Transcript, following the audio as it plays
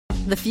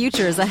The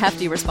future is a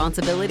hefty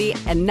responsibility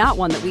and not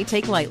one that we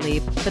take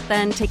lightly. But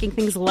then taking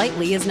things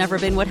lightly has never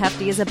been what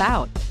Hefty is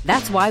about.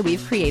 That's why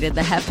we've created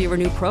the Hefty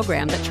Renew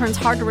program that turns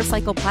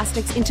hard-to-recycle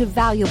plastics into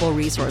valuable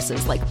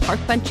resources like park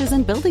benches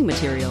and building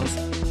materials.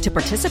 To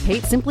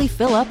participate, simply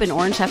fill up an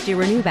orange Hefty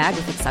Renew bag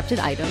with accepted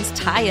items,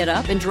 tie it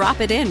up, and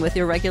drop it in with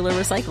your regular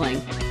recycling.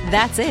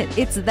 That's it.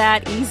 It's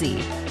that easy.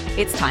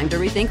 It's time to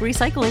rethink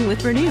recycling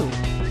with Renew.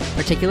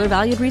 Particular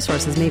valued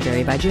resources may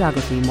vary by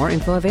geography. More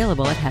info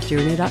available at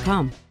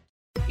heftyrenew.com.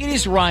 It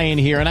is Ryan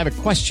here, and I have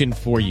a question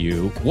for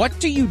you. What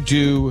do you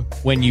do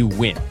when you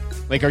win?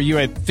 Like, are you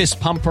a fist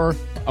pumper,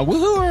 a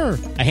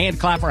woohooer, a hand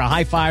clapper, a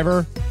high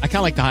fiver? I kind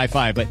of like the high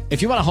five, but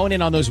if you want to hone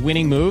in on those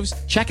winning moves,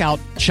 check out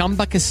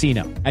Chumba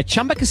Casino. At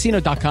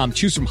ChumbaCasino.com,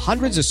 choose from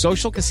hundreds of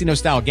social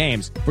casino-style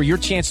games for your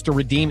chance to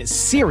redeem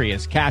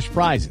serious cash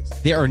prizes.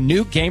 There are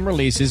new game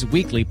releases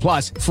weekly,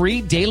 plus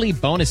free daily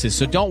bonuses,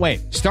 so don't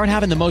wait. Start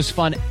having the most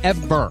fun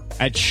ever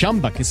at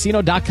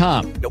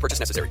ChumbaCasino.com. No purchase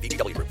necessary.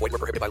 VGW. Void where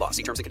prohibited by law.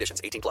 See terms and conditions.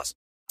 18+.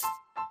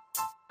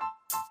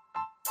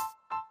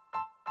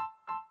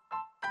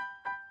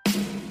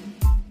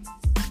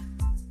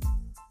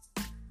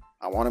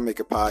 I want to make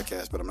a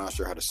podcast, but I'm not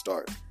sure how to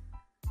start.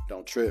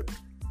 Don't trip.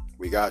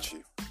 We got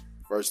you.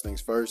 First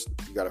things first,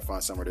 you got to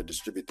find somewhere to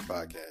distribute the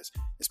podcast.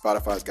 And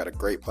Spotify's got a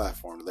great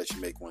platform to let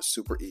you make one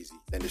super easy,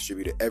 then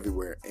distribute it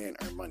everywhere and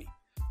earn money.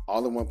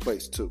 All in one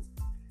place, too.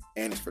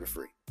 And it's for the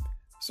free.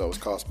 So it's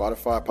called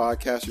Spotify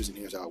Podcasters, and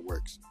here's how it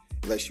works.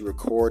 It lets you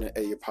record and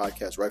edit your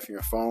podcast right from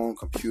your phone,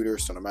 computer,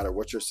 so no matter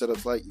what your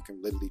setup's like, you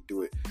can literally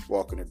do it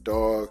walking a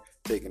dog,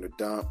 taking a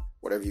dump,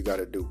 whatever you got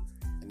to do.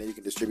 And then you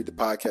can distribute the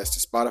podcast to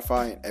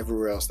Spotify and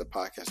everywhere else the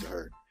podcast are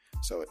heard.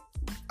 So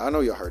I know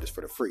y'all heard it's for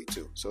the free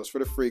too. So it's for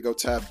the free. Go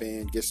tap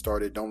in, get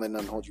started. Don't let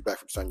nothing hold you back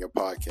from starting your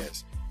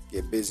podcast.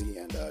 Get busy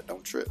and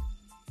don't trip.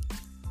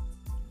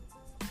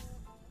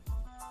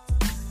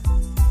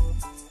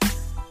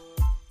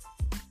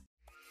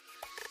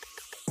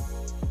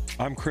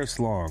 I'm Chris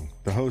Long,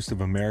 the host of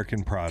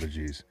American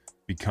Prodigies,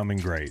 Becoming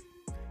Great.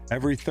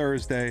 Every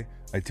Thursday,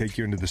 I take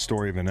you into the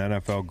story of an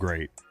NFL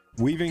great.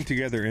 Weaving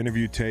together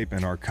interview tape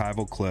and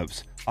archival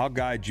clips, I'll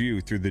guide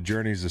you through the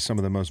journeys of some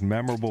of the most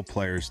memorable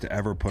players to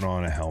ever put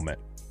on a helmet.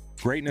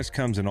 Greatness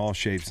comes in all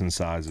shapes and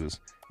sizes,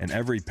 and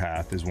every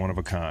path is one of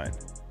a kind.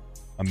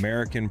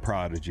 American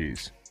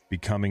Prodigies,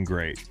 Becoming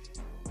Great.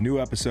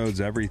 New episodes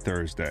every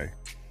Thursday.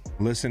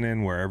 Listen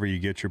in wherever you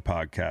get your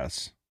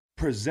podcasts.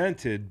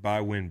 Presented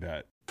by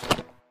WinBet.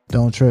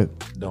 Don't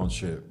trip. Don't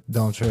trip.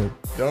 Don't trip.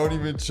 Don't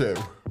even trip.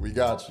 We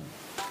got you.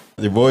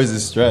 Your boys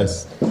is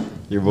stressed.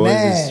 Your boys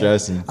is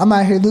stressing. I'm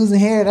out here losing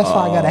hair. That's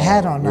why I got a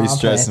hat on now. We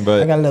stressing,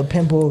 but I got a little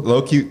pimple.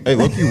 Low key,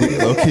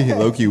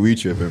 we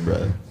tripping,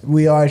 bro.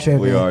 We are tripping.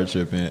 We are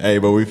tripping. Hey,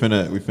 but we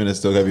finna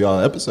still have y'all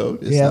an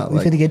episode. It's yeah, we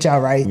finna get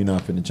y'all right. We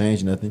not finna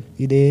change nothing.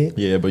 You did?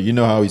 Yeah, but you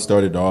know how we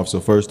started off.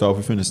 So first off,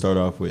 we finna start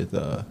off with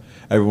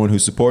everyone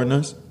who's supporting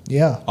us.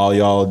 Yeah. All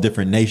y'all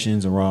different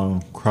nations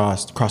around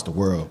across the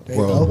world,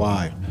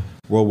 worldwide.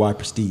 Worldwide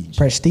prestige.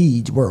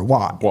 Prestige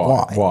worldwide.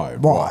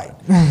 Wide.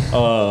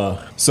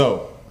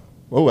 So,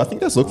 I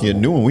think that's looking a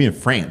new one. We in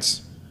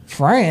France.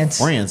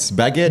 France.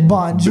 Baguette.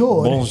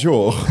 Bonjour.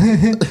 Bonjour.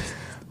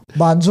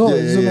 Bonjour.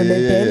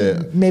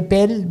 Yeah.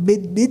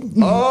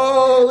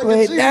 Oh,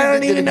 wait, I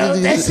don't even know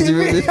what that shit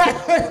means. I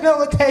don't know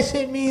what that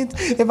shit means.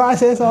 If I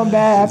said something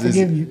bad, I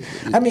forgive you.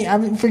 I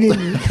mean, forgive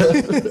me.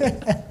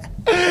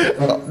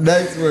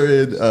 Next,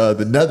 we're in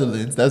the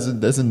Netherlands. That's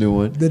a new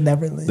one. The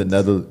Netherlands.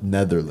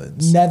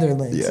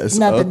 Netherlands. Yes.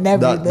 Not the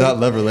Neverland. Not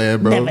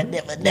Neverland, bro.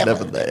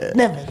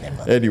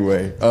 Never.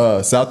 Anyway,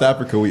 South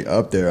Africa, we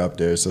up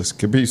there. So it's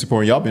could be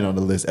supporting y'all. Been on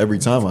the list every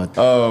time.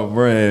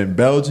 We're in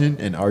Belgium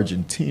and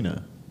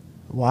Argentina.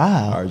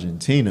 Wow.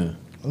 Argentina.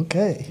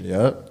 Okay.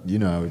 Yep. You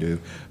know how we do.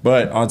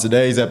 But on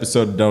today's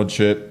episode of Don't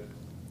Trip,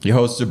 your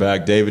hosts are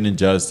back, David and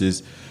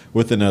Justice,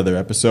 with another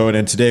episode.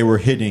 And today we're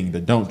hitting the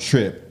Don't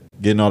Trip.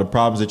 Getting all the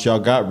problems that y'all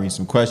got, reading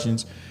some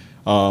questions.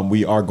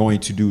 We are going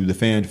to do the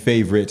fan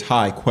favorite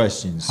high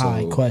questions.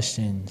 High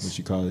questions. What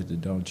you call it, the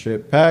Don't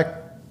Trip pack.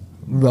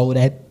 Roll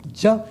that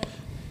jump.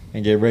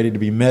 And get ready to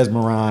be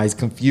mesmerized,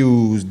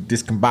 confused,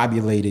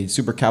 discombobulated,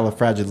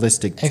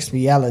 supercalifragilistic.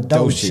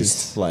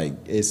 Expialidocious. Like,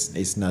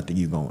 it's nothing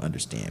you gonna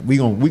understand. We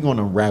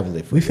gonna unravel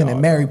it for we y'all. finna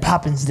Mary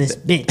Poppins this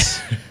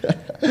bitch.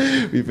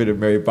 We finna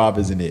Mary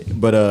Poppins in it.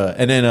 But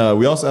and then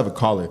we also have a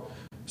caller.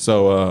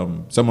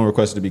 So someone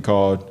requested to be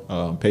called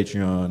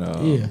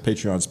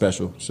Patreon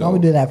special. So why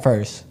don't we do that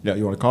first? Yeah,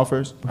 you want to call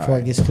first? Before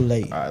it gets too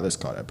late. All right, let's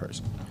call that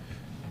person.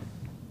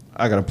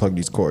 I got to plug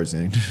these cords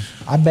in.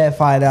 I bet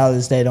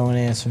 $5 they don't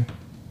answer.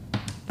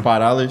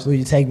 $5? Will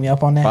you take me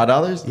up on that?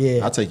 $5?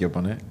 Yeah. I'll take you up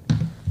on that.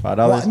 $5?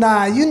 Well,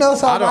 nah, you know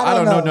something. I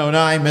don't know. No,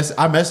 I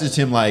messaged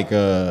him like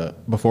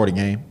before the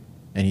game,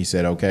 and he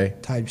said okay.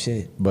 Type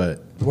shit.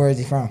 But where is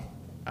he from?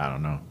 I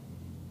don't know.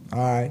 All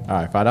right,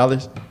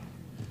 $5?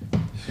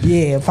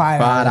 Yeah,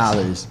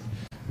 $5.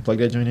 Plug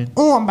that joint in.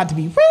 Oh, I'm about to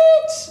be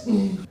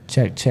rich.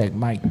 Check,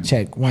 mic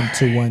check. 1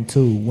 2 1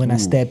 2. When I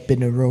step in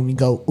the room, you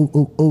go ooh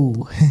ooh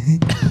ooh.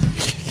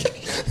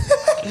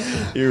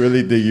 You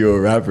really think you're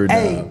a rapper now?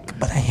 Hey,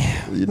 but I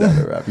am. You're not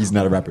a rapper. He's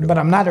not a rapper. Though. But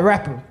I'm not a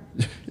rapper.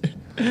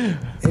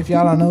 If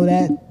y'all don't know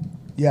that,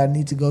 y'all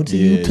need to go to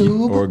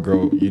YouTube. Or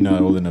grow. You're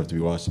not old enough to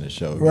be watching the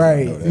show.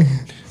 Right. You know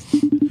that.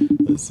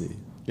 Let's see.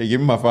 Yeah,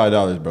 give me my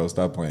 $5, bro.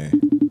 Stop playing.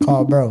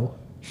 Call bro.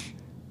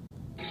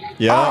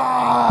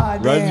 Yeah.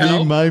 Run damn.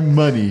 me my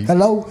money.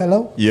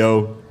 Hello.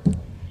 Yo.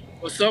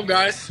 What's up,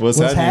 guys? What's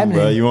happening,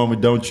 bro? You on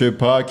with Don't Trip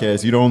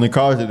podcast? You the only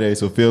caller today,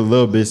 so feel a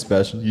little bit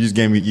special. You just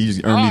earned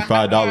me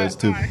 $5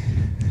 too. All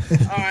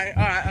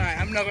right.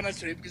 I'm not gonna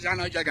trip because I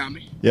know y'all got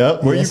me.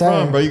 Yep. Where Yes, you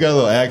from, sir. bro? You got a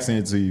little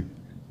accent to you.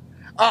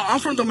 I'm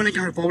from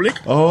Dominican Republic.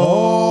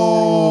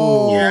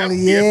 Oh, Yep,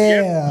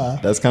 yeah.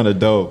 that's kind of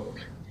dope.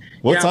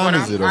 What Yeah, time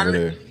but is it I'm- over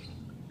there?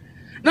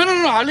 No.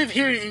 I live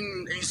here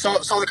in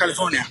Southern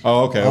California.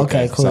 Oh, okay.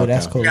 Okay, cool. South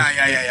That's Cal. cool.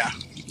 Yeah.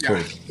 Cool.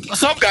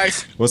 What's up,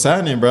 guys? What's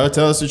happening, bro?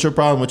 Tell us what's your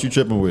problem. What you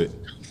tripping with?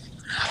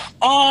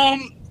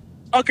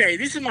 Okay,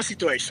 this is my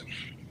situation.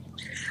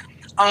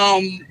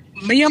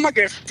 Me and my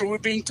girlfriend,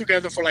 we've been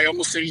together for like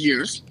almost 6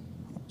 years.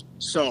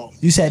 So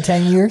You said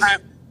 10 years?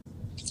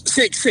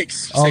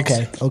 six.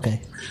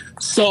 Okay.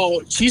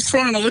 So she's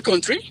from another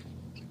country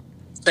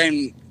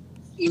than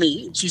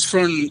me. She's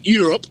from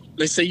Europe.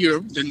 Let's say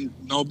Europe, then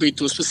not be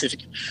too specific.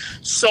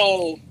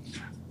 So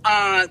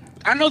I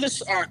know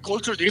there's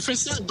cultural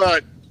differences,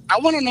 but I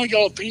want to know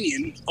your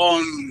opinion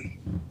on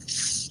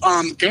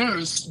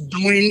girls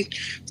doing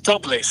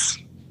topless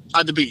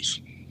at the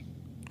beach.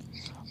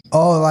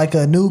 Oh, like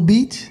a new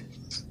beach?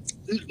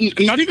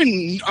 Not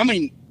even,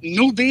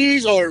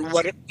 newbies or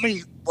what?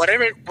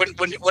 Whatever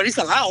when it's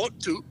allowed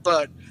to,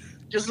 but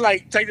just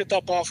like take the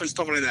top off and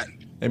stuff like that.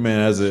 Hey man,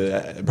 as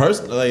a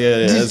person, like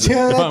Just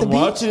chill if at the I'm beach?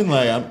 watching,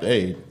 like,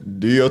 hey,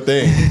 do your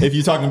thing. If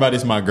you're talking about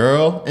it's my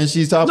girl and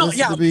she's No, topless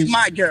yeah, at the beach,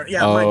 my girl.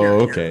 Yeah, oh, my girl.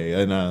 yeah. okay,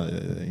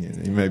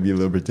 and you may be a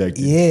little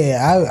protected.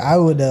 Yeah, I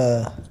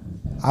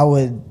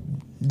would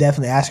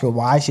definitely ask her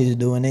why she's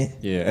doing it.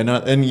 Yeah,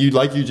 and you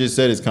like you just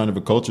said, it's kind of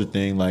a culture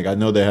thing. Like I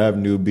know they have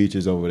new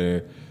beaches over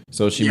there,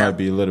 so she Yeah. might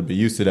be a little bit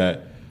used to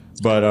that.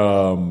 But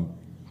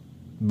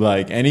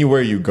like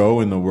anywhere you go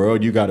in the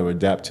world, you got to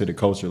adapt to the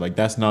culture. Like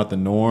that's not the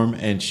norm,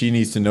 and she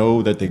needs to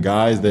know that the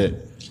guys that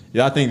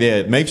I think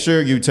that make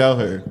sure you tell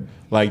her,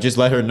 like just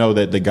let her know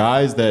that the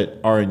guys that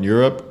are in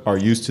Europe are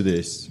used to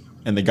this.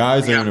 And the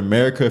guys that are in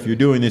America, if you're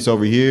doing this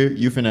over here,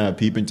 you finna have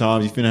peeping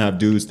toms. You finna have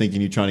dudes thinking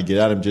you're trying to get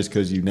at them just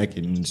because you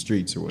naked in the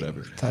streets or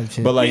whatever. Type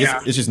shit. But like, Yeah.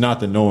 it's just not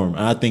the norm.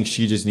 And I think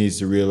she just needs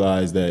to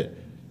realize that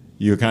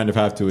you kind of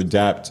have to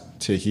adapt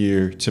to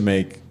here to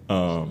make.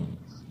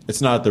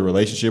 It's not the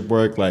relationship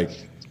work, like,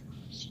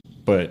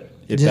 but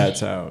if Just- that's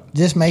how.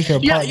 Just make her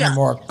Yeah, partner yeah.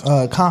 more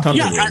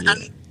confident. Yeah,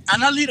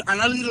 and I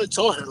literally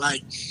told her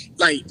like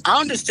I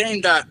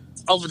understand that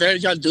over there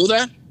y'all do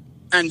that,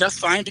 and that's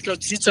fine because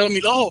she told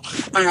me,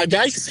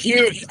 guys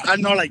here are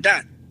not like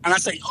that, and I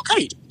say,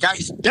 okay,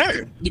 guys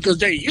there because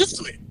they're used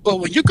to it, but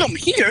when you come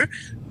here,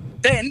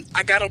 then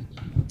I gotta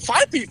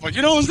fight people.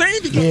 You know what I'm saying?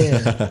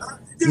 Because,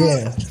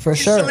 Yeah, for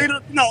it's sure. a little,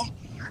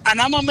 and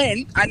I'm a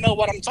man. I know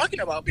what I'm talking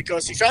about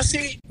because if I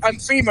see I'm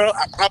female,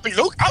 I'll be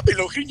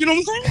looking. You know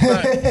what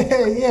I'm saying?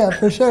 But, Yeah,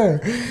 for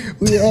sure.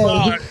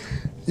 but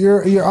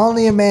You're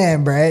only a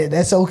man, Brad.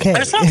 That's okay.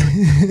 that's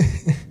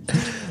fine.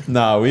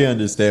 Nah, we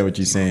understand what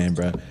you're saying,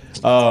 bro.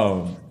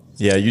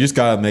 Yeah, you just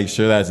gotta make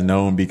sure that's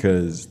known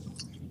because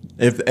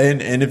if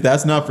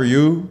that's not for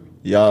you,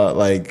 y'all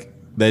like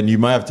then you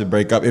might have to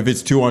break up. If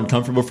it's too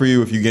uncomfortable for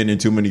you, if you're getting in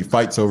too many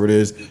fights over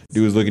this,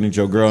 dude's looking at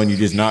your girl and you're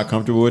just not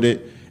comfortable with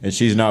it, and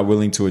she's not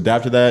willing to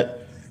adapt to that.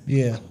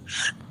 Yeah.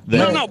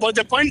 No, but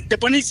the point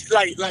is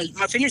like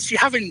my thing is she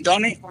haven't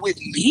done it with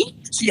me.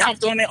 She have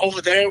done it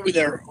over there with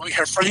her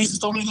friends and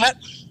stuff like that,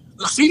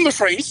 the female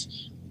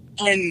friends,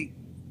 and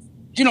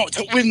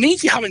with me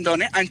she haven't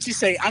done it, and she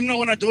say I'm not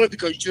gonna do it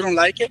because you don't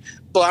like it,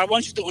 but I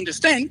want you to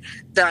understand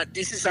that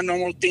this is a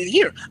normal thing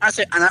here. I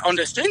said, and I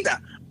understand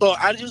that, but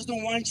I just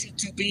don't want you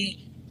to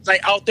be like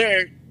out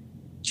there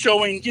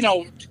showing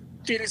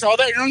titties all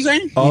day. You know what I'm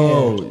saying?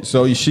 Oh,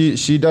 so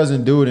she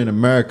doesn't do it in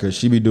America.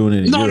 She be doing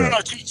it in No,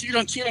 Europe. she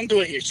don't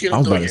do it here. She I don't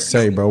was do about it to here.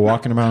 say, bro,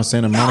 walking around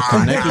Santa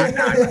Monica naked,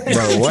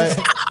 bro,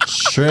 what?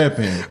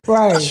 Tripping,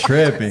 Right.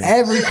 tripping.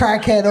 Every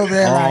crackhead over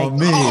there, On like,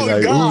 me,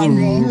 like, God,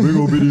 ooh, we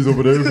gonna be these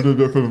over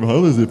there from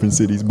all those different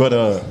cities. But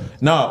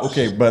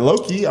okay, but low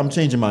key, I'm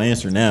changing my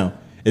answer now.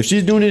 If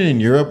she's doing it in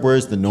Europe, where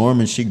it's the norm,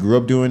 and she grew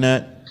up doing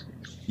that,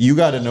 you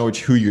got to know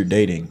who you're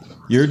dating.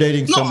 You're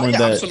dating No, someone yeah,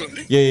 that,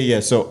 absolutely. yeah.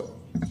 So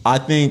I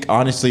think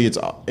honestly,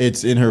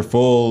 it's in her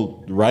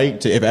full right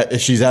to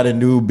if she's at a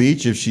new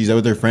beach, if she's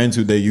with her friends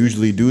who they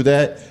usually do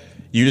that,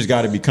 you just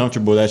got to be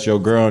comfortable that's your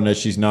girl and that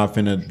she's not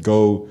finna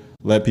go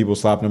let people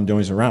slap them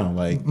joints around.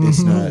 Like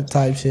it's not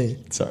type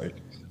shit. sorry.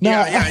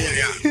 Yeah.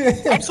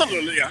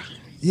 Absolutely, yeah.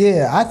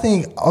 Yeah, I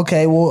think,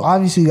 okay, well,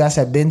 obviously you guys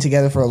have been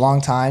together for a long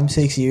time,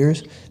 6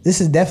 years.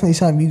 This is definitely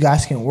something you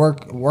guys can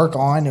work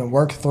on and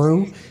work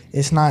through.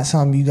 It's not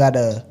something you got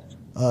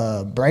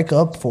to break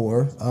up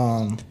for.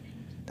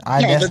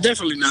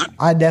 Definitely not.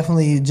 I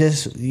definitely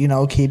just,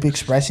 keep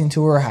expressing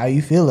to her how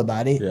you feel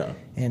about it. Yeah.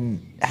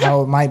 And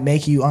how it might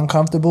make you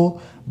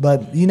uncomfortable,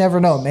 but you never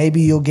know.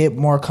 Maybe you'll get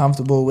more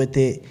comfortable with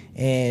it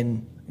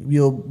and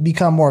you'll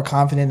become more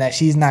confident that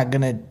she's not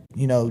gonna,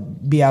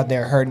 be out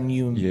there hurting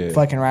you and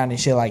fucking around and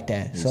shit like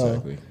that.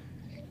 Exactly. So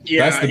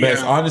Yeah, that's the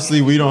best.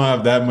 Honestly, we don't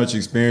have that much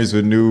experience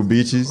with new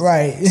beaches,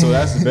 right? So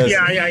that's the best.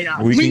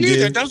 Yeah. We Me can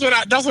neither. give. That's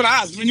what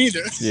I asked. Me neither.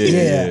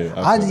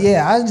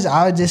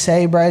 I would just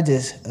say, bro,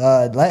 just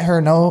let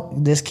her know.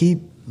 Just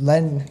keep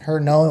letting her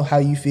know how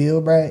you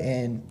feel, bro,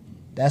 and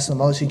that's the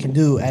most you can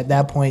do. At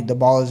that point, the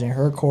ball is in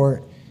her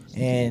court,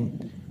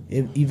 and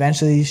if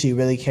eventually she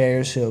really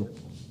cares, she'll,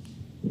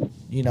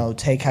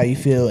 take how you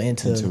feel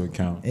into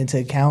account,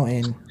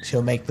 and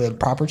she'll make the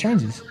proper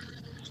changes.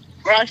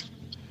 Right.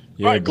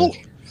 Yeah, all right, cool.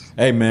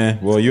 Hey man,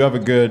 well you have a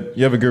good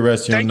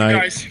rest of your night.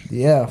 Thank you guys.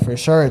 Yeah, for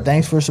sure.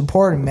 Thanks for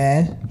supporting,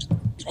 man.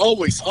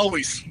 Always. All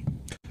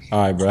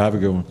right, bro. Have a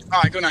good one.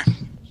 All right, good night.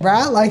 Bro,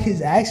 I like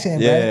his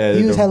accent, Yeah,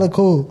 bro. He was hella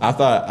cool. I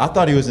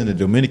thought he was in the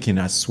Dominican.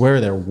 I swear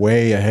they're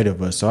way ahead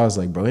of us. So I was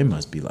like, bro, it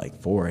must be like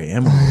 4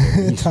 a.m.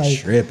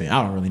 He's tripping.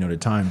 I don't really know the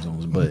time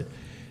zones, but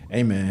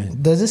hey,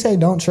 man. Does it say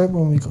don't trip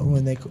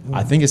when they?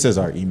 I think it says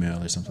our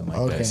email or something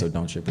like that. So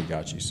don't trip, we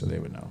got you. So they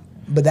would know.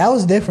 But that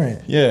was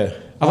different. Yeah,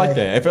 I like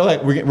that. I feel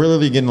like we're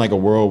really getting like a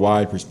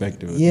worldwide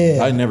perspective. Yeah,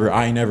 I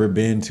ain't never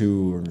been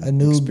to a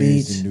new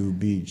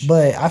beach.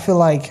 But I feel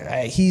like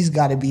he's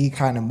got to be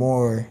kind of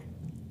more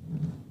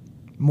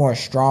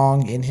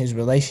strong in his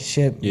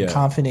relationship,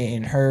 confident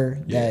in her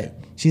that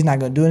she's not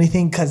going to do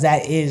anything, because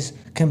that is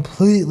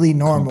completely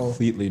normal.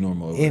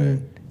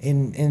 In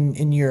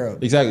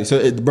Europe. Exactly.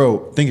 So,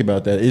 bro, think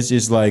about that. It's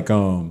just like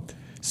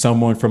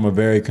someone from a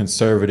very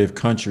conservative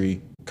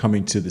country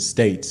coming to the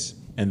States,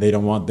 and they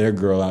don't want their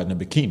girl out in a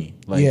bikini.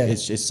 Like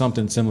it's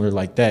something similar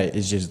like that.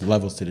 It's just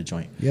levels to the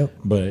joint. Yep.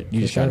 But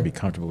you just got to be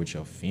comfortable with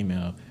your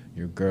female,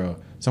 your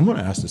girl. Someone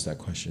asked us that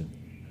question.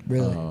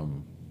 Really?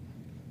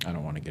 I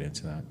don't want to get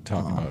into that. I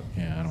don't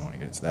want to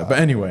get into that. But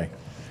anyway.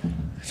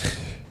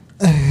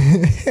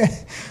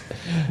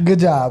 Good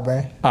job, bro.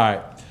 All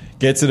right.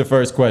 Get to the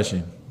first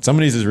question. Some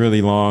of these is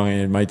really long,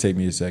 and it might take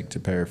me a sec to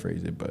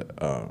paraphrase it. But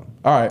all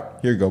right,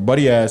 here you go.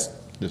 Buddy asked,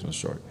 this one's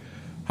short.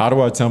 How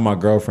do I tell my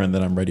girlfriend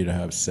that I'm ready to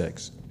have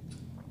sex?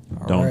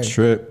 Don't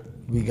trip.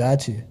 We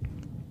got you.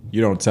 You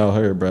don't tell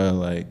her, bro.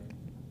 Like,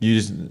 you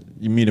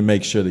need to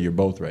make sure that you're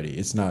both ready.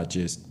 It's not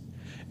just.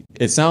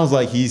 It sounds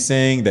like he's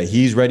saying that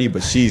he's ready,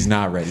 but she's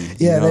not ready.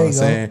 You know what I'm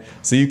saying?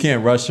 So you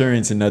can't rush her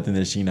into nothing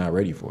that she's not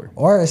ready for.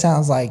 Or it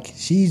sounds like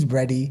she's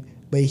ready,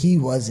 but he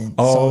wasn't.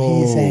 So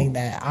he's saying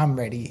that I'm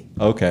ready.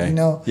 Okay.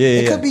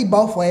 It could be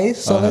both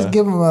ways. So let's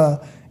give him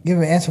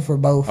an answer for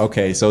both.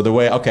 Okay. So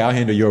I'll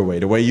handle your way.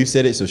 The way you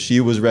said it, so she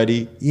was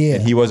ready. Yeah.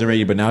 And he wasn't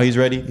ready, but now he's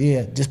ready.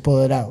 Yeah. Just pull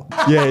it out.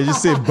 Yeah.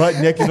 Just sit butt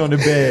naked on the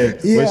bed.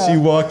 Yeah. When she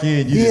walk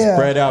in, you just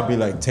spread out, be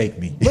like, take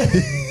me.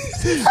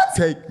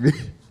 Take me.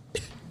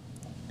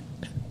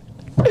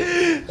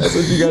 That's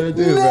what you gotta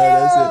do, bro.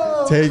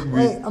 That's it. Take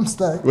me. Wait, I'm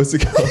stuck. What's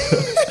it called?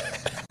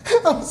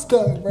 I'm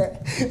stuck, bro.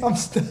 I'm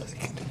stuck.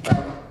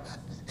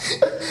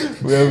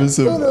 We're having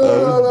some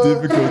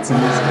difficulties.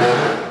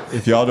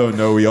 If y'all don't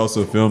know, we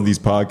also film these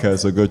podcasts,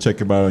 so go check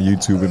them out on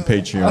YouTube and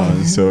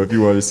Patreon. So if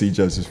you want to see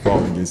Justice fall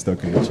and get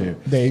stuck in the chair.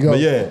 There you go. But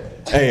yeah,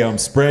 hey,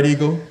 spread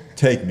eagle,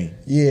 take me.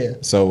 Yeah.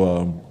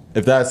 So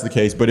if that's the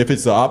case, but if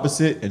it's the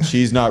opposite and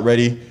she's not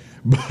ready,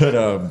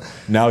 but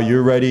now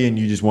you're ready and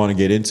you just want to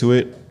get into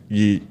it,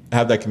 you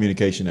have that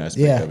communication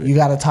aspect of it. You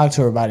got to talk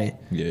to her about it.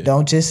 Yeah.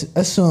 Don't just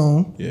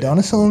assume. Yeah. Don't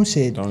assume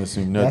shit. Don't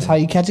assume nothing. That's how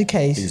you catch a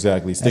case.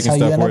 Exactly. Sticking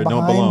stuff where it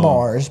don't belong.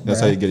 Bars, that's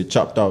how you get it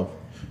chopped off.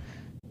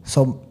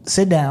 So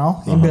sit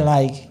down and be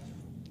like,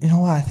 you know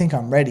what? I think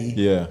I'm ready.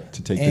 Yeah,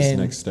 to take this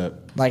next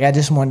step. Like, I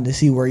just wanted to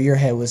see where your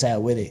head was at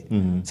with it,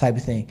 type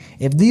of thing.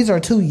 If these are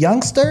two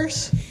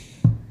youngsters...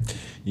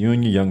 You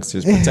and your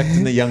youngsters,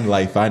 protecting the young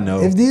life, I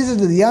know. If these are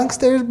the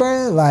youngsters,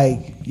 bro,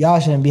 like, y'all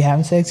shouldn't be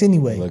having sex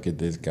anyway. Look at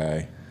this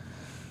guy.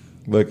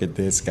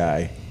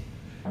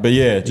 But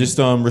yeah, just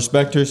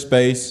respect her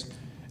space,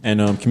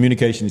 and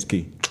communication is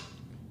key.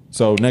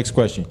 So next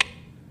question.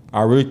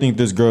 I really think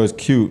this girl is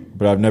cute,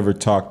 but I've never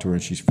talked to her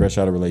and she's fresh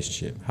out of a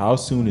relationship. How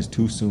soon is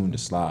too soon to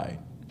slide?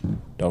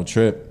 Don't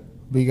trip.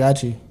 We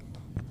got you.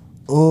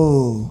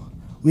 Ooh,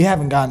 we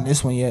haven't gotten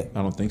this one yet.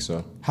 I don't think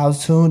so. How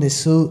soon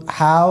is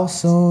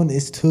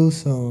too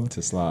soon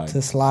to slide?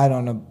 To slide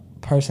on a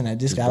person that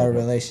just got out of a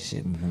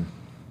relationship.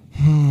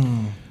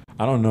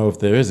 I don't know if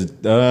there is a.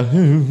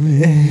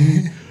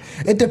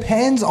 It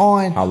depends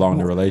on how long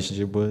the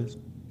relationship was.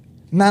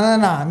 No.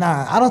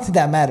 I don't think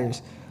that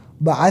matters.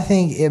 But I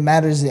think it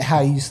matters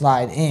how you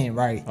slide in,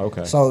 right?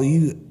 Okay. So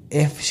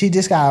if she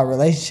just got a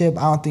relationship,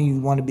 I don't think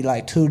you want to be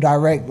like too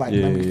direct. Like,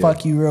 let me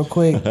fuck you real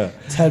quick.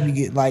 Tell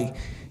you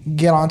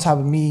get on top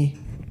of me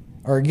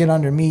or get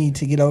under me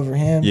to get over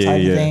him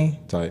type of thing.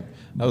 Type.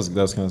 That was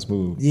kind of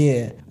smooth.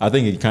 Yeah. I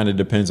think it kind of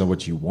depends on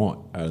what you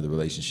want out of the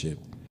relationship.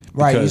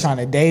 Right, you're trying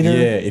to date her?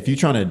 Yeah, if you're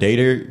trying to date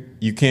her,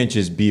 you can't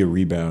just be a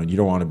rebound. You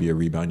don't want to be a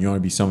rebound. You want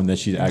to be someone that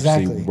she's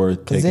actually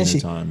worth taking the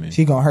time in.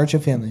 She gonna hurt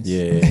your feelings.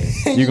 Yeah.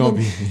 You're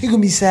gonna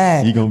be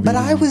sad. But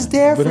I was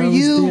there for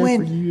you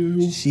when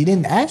She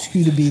didn't ask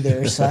you to be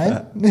there,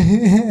 son.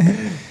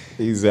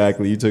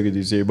 Exactly. You took it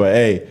too serious. But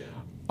hey,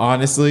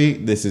 honestly,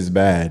 this is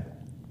bad.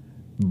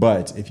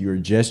 But if you're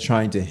just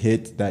trying to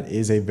hit, that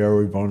is a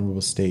very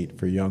vulnerable state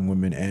for young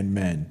women and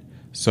men.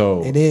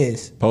 So it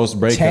is. Post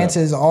breakup,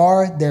 chances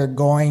are they're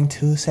going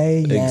to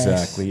say yes.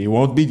 Exactly. It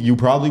won't be. You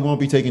probably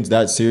won't be taken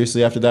that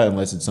seriously after that,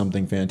 unless it's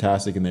something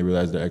fantastic and they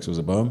realize their ex was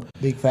a bum.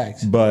 Big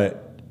facts.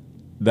 But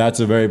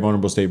that's a very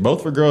vulnerable state,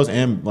 both for girls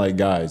and like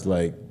guys.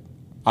 Like,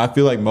 I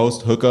feel like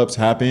most hookups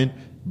happen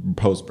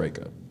post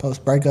breakup.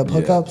 Post breakup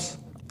hookups,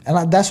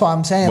 and that's why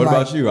I'm saying. What like,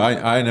 about you?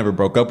 I never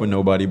broke up with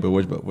nobody, but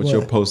what's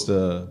your post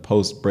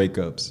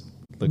breakups?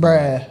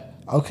 Bruh.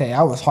 Okay,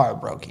 I was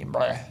heartbroken,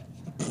 bruh.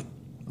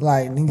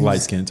 Like niggas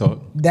light skin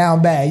talk.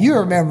 Down bad. You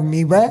remember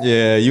me, bruh?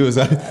 Yeah, you was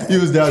down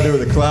there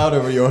with a cloud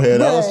over your head.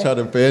 I was trying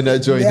to fan that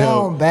joint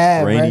down out.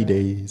 Bad, rainy bruh.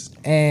 days.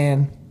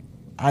 And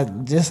I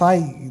just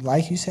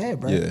like you said,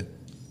 bro. Yeah.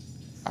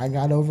 I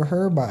got over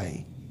her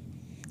by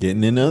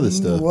getting into other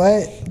stuff.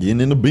 What?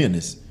 Getting into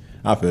business.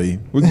 I feel you.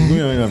 We don't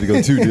even have to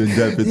go too in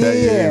depth with that.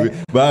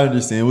 Yeah. But I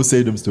understand. We'll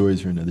save them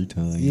stories for another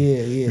time.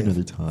 Yeah. For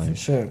another time. For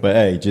sure. But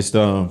hey, just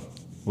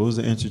what was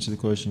the answer to the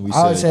question?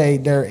 I would say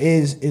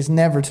it's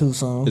never too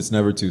soon. It's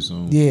never too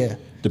soon. Yeah.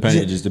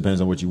 It just depends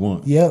on what you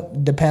want.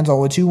 Yep. Depends on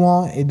what you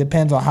want. It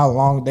depends on how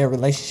long their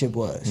relationship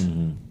was.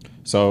 Mm-hmm.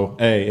 So,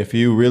 hey, if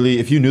you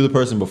knew the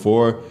person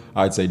before,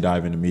 I'd say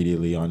dive in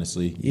immediately,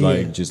 honestly. Yeah.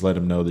 Like, just let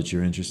them know that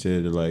you're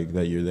interested or, like,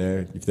 that you're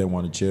there if they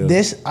want to chill.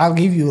 I'll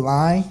give you a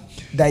line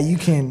that you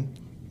can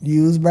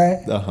use,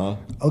 Brad. Uh-huh.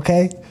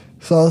 Okay?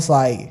 So, it's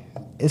like,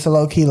 it's a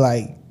low-key,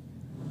 like,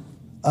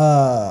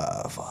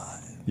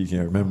 You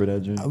can't remember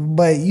that, Jim?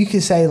 but you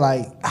could say,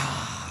 like,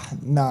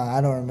 nah,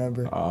 I don't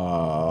remember.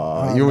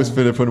 You was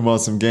finna put him on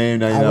some game.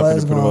 Now you're not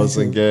finna put him on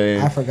some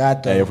game. I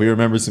forgot though. Hey, if we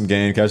remember some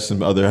game, catch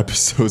some other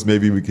episodes,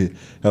 maybe we could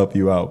help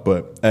you out.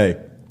 But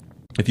hey,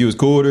 if you was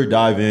cool with her,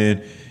 dive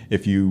in.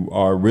 If you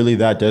are really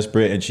that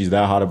desperate and she's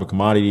that hot of a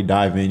commodity,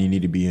 dive in. You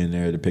need to be in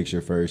there to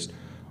picture first.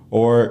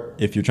 Or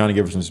if you're trying to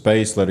give her some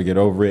space, let her get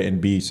over it and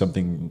be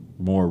something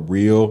more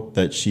real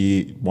that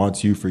she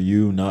wants you for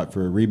you, not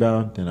for a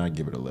rebound, then I'd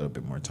give it a little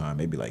bit more time,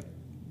 maybe like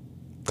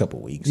a couple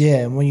weeks.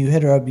 Yeah, when you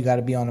hit her up, you got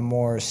to be on a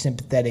more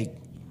sympathetic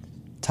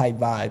type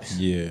vibes.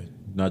 Yeah,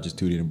 not just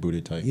tooted and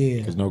booted type. Yeah.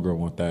 Because no girl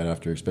want that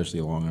after, especially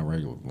a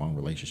long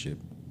relationship.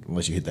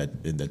 Unless you hit that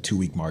in the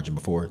 2-week margin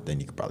before, then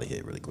you could probably hit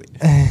it really quick.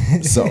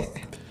 So,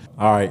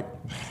 all right,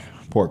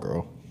 poor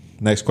girl.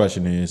 Next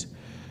question is,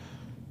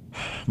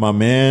 my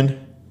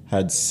man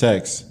had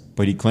sex,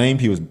 but he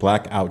claimed he was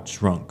blackout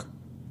drunk.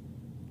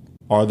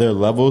 Are there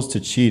levels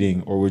to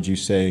cheating, or would you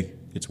say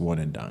it's one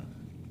and done?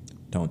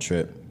 Don't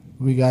trip.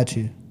 We got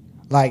you.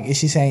 Like, is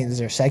she saying is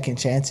there second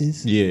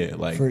chances? Yeah,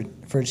 like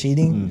for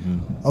cheating?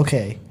 Mm-hmm.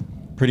 Okay.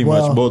 Pretty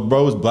much.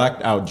 Bro was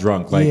blacked out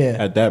drunk. Like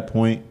at that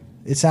point,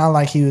 it sounded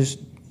like he was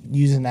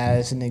using that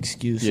as an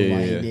excuse. Yeah, for why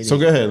yeah. He did So it.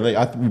 go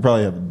ahead. We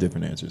probably have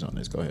different answers on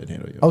this. Go ahead,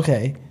 handle yours.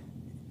 Okay.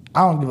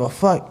 I don't give a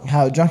fuck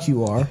how drunk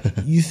you are.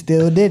 You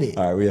still did it.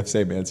 All right, we have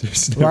same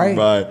answers. Right?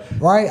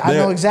 Right? I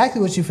know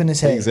exactly what you finna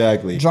say.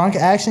 Exactly. Drunk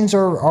actions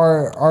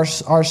are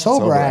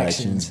sober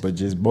actions. But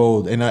just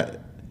bold. And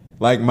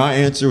my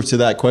answer to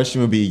that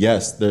question would be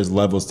yes, there's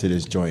levels to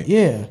this joint.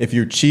 Yeah. If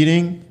you're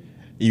cheating,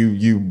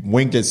 you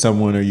winked at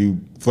someone or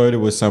you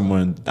flirted with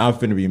someone, I'm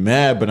finna be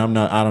mad, but I'm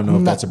not. I don't know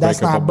if that's a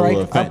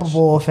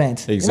breakupable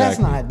offense.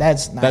 Exactly.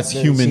 That's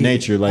really human cheating.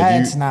 Nature. Like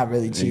that's not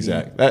really cheating.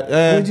 Exactly.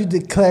 Would you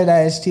declare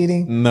that as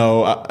cheating?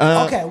 No.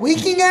 Okay,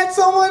 winking at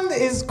someone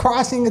is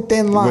crossing a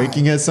thin line.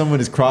 Winking at someone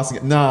is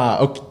crossing.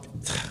 Nah.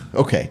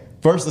 Okay.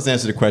 First, let's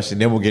answer the question.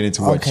 Then we'll get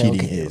into what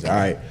cheating is. All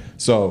right.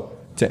 So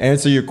to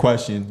answer your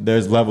question,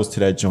 there's levels to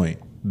that joint.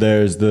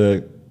 There's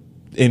the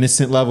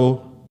innocent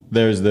level.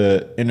 There's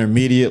the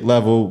intermediate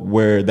level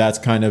where that's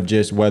kind of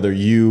just whether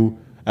you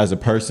as a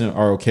person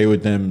are okay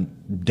with them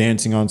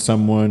dancing on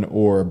someone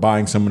or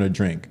buying someone a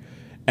drink.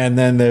 And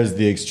then there's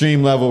the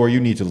extreme level where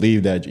you need to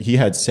leave that. He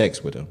had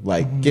sex with him.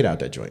 Like, get out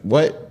that joint.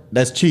 What?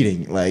 That's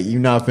cheating. Like, you're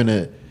not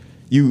finna...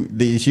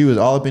 She was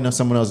all up in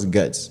someone else's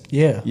guts.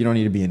 Yeah. You don't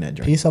need to be in that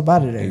joint. Peace up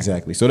out of there.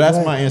 Exactly. So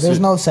that's my answer. There's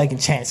no second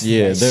chance.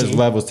 Yeah, there's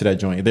levels to that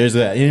joint. There's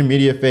that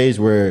intermediate phase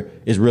where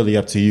it's really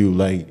up to you.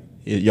 Like,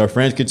 your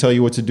friends can tell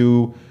you what to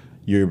do.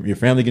 Your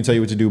family can tell you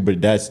what to do,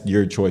 but that's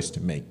your choice to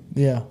make.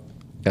 Yeah,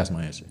 that's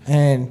my answer.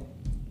 And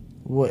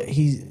what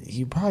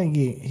he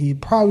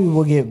probably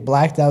will get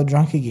blacked out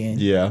drunk again.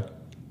 Yeah.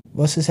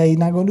 What's to say he's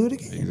not gonna do it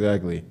again?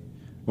 Exactly.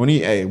 When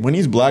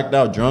he's blacked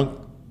out drunk,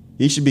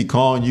 he should be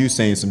calling you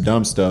saying some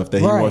dumb stuff that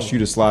he wants you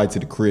to slide to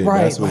the crib.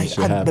 Right. That's what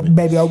should happen.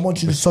 Baby, I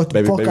want you to suck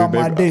the fuck out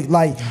my dick.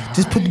 Like,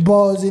 just put the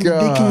balls in the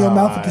dick in your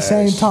mouth at the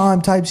same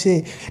time type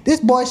shit.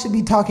 This boy should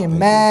be talking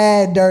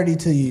mad dirty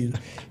to you.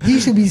 He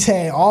should be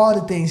saying all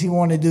the things he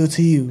want to do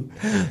to you.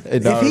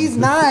 If he's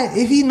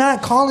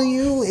not calling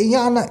you,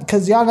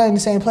 because y'all not in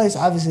the same place,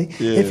 obviously.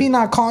 Yeah. If he's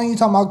not calling you,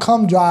 talking about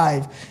come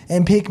drive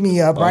and pick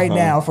me up right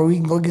now, for we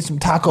can go get some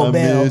Taco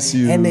Bell,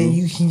 and then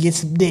you can get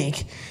some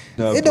dick.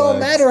 It don't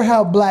matter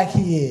how black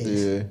he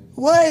is. Yeah.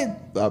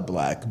 What? Not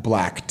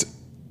blacked.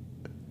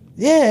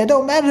 Yeah, it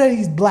don't matter that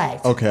he's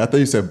black. Okay, I thought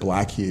you said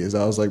black he is.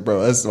 I was like,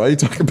 bro, that's why you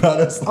talking about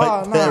us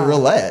like that.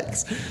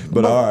 Relax.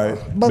 But all right,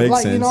 but makes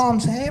like sense. you know what I'm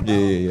saying, bro?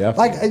 Yeah.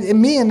 Like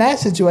me in that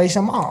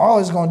situation, I'm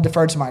always gonna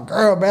defer to my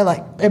girl, bro.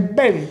 Like, hey,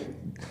 baby,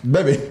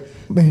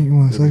 you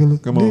want to suck a little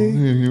come on, dick?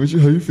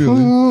 how you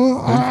feeling?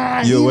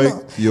 You awake?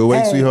 You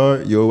awake,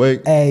 sweetheart? You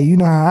awake? Hey, you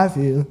know how I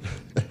feel.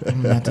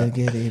 I'm about to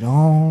get it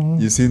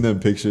on. You seen them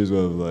pictures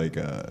of like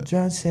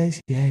drunk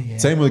sex? Yeah.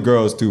 Same with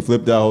girls too.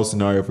 Flip that whole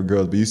scenario for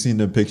girls. But you seen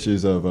the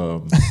pictures of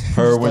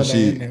her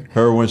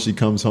when she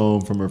comes home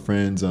from her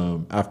friends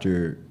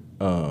after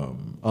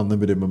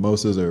unlimited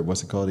mimosas, or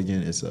what's it called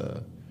again?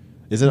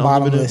 Is it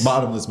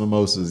bottomless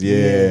mimosas?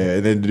 Yeah.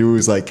 And then the dude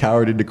was like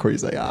cowered in the corner.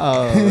 He's like,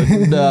 oh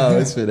no,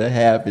 it's finna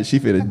happen. She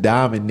finna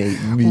dominate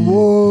me.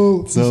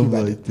 Whoa,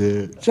 something like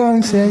that.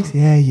 Drunk sex?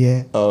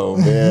 Yeah. Oh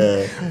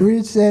man,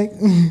 rich sex?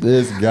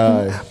 This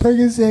guy.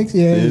 Perkins sex?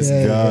 Yeah. This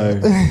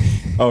guy.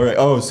 All right.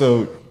 Oh,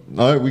 so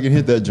all right, we can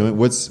hit that joint.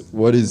 What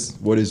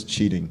is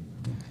cheating?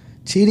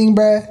 Cheating,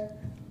 bruh.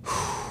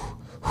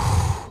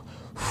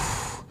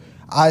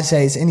 I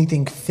say it's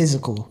anything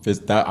physical.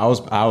 I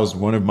was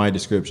one of my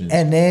descriptions.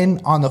 And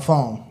then on the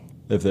phone.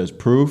 If there's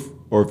proof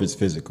or if it's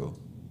physical.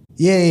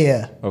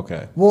 Yeah.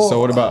 Okay. Well, so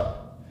what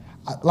about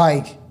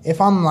if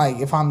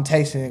I'm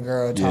texting a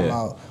girl talking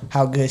about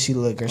how good she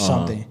look or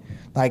something,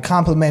 like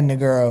complimenting the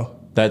girl.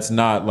 That's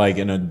not like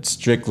in a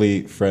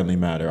strictly friendly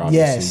manner,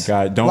 obviously.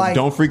 Yes.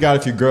 Don't freak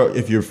out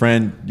if your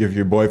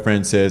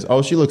boyfriend says,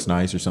 "Oh, she looks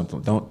nice" or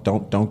something. Don't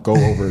go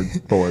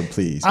overboard,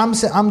 please.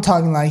 I'm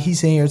talking like he's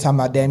sitting here talking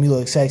about, damn, you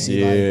look sexy.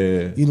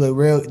 Yeah. Like, you look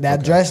real.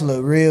 That dress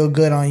look real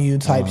good on you.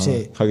 Type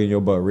shit. Hugging your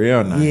butt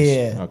real nice.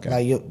 Yeah.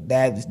 Okay. Like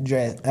that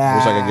dress. Wish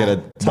I could get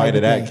a bite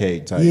of that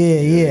cake. Type.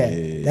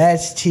 Yeah.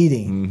 That's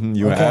cheating. Mm-hmm.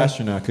 You an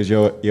astronaut because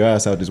your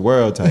ass out this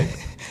world type.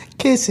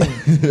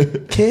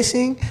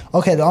 Kissing.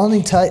 Okay, the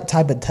only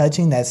type of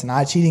touching that's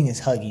not cheating is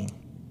hugging.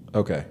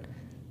 Okay.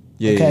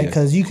 Yeah. Okay,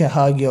 because you can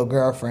hug your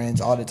girlfriends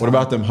all the time. What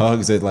about them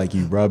hugs that like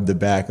you rub the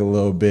back a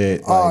little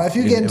bit? If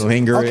you get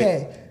linger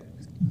it.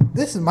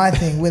 This is my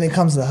thing when it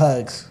comes to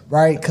hugs,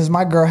 right? Because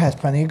my girl has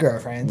plenty of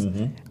girlfriends.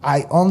 Mm-hmm.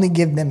 I only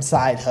give them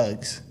side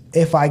hugs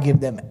if I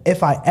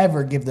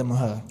ever give them a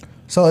hug.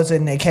 So it's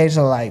an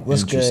occasional like,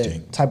 what's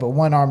good type of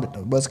one arm,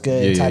 what's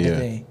good type of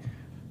thing.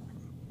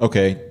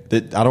 Okay. I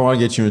don't want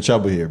to get you in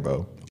trouble here,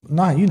 bro.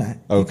 No, you're not.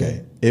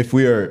 Okay. If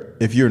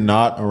you're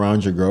not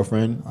around your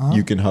girlfriend,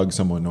 you can hug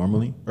someone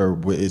normally, or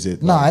is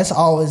it? No, it's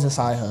always a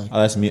side hug.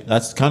 That's me.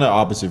 That's kind of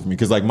opposite for me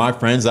because like my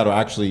friends that'll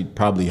actually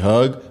probably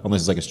hug,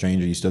 unless it's like a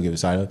stranger, you still give a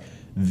side hug.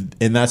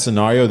 In that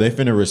scenario, they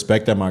finna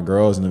respect that my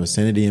girl is in the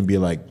vicinity and be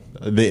like,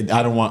 I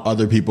don't want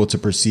other people to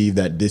perceive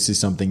that this is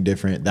something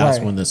different. That's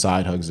when the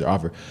side hugs are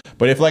offered.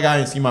 But if like I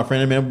didn't see my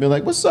friend, I'd be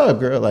like, "What's up,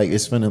 girl?" Like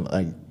it's finna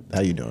like,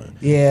 "How you doing?"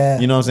 Yeah,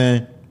 you know what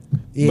I'm saying.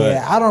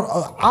 Yeah,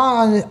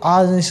 I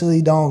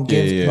honestly don't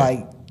give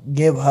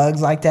hugs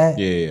like that.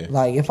 Yeah.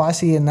 Like if I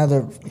see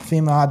another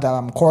female that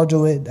I'm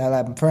cordial with, that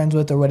I'm friends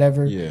with or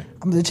whatever,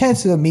 the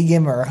chances of me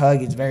giving her a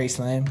hug is very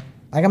slim.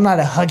 Like I'm not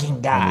a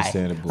hugging guy.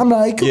 Understandable. I'm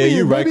like, come here,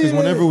 you're right. Because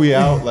whenever we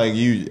out, like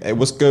hey,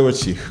 what's good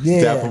with you?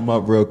 Yeah. Tap them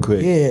up real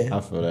quick. Yeah,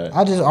 I feel that.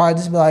 I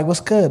just be like,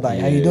 what's good? Like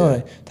how you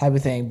doing? Type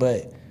of thing.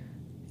 But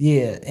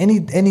yeah,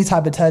 any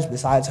type of touch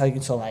besides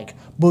hugging, so like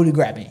booty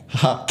grabbing,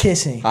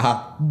 kissing,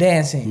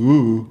 dancing.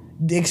 Ooh.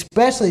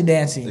 Especially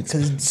dancing,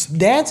 because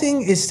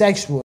dancing is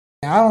sexual.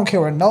 I don't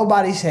care what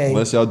nobody say.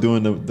 Unless y'all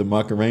doing the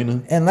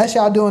Macarena. Unless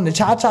y'all doing the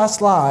cha-cha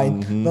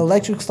slide, the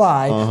electric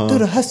slide, do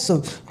the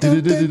hustle.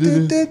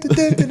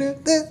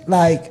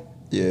 Like,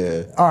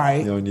 yeah. All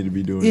right. You don't need to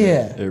be doing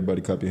that.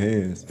 Everybody clap your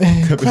hands.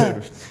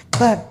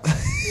 Clap.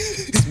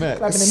 Smack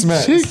that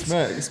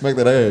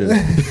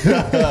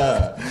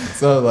ass.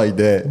 Something like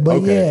that. But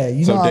okay.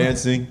 Yeah, so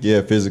dancing,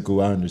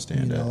 physical, I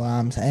understand that. You know what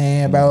I'm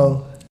saying,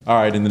 bro. All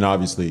right, and then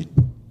obviously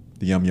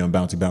the yum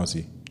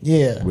bouncy.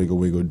 Yeah.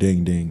 Wiggle,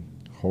 ding ding.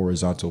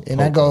 Horizontal. And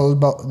that goes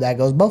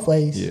both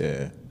ways.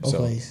 Yeah. Both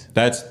ways.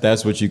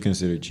 That's what you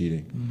consider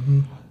cheating.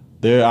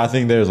 Mm-hmm. I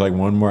think there's like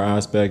one more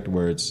aspect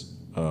where it's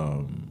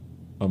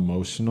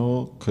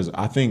emotional, because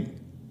I think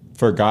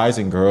for guys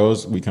and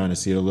girls we kind of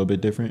see it a little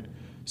bit different.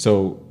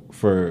 So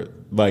for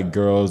like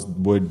girls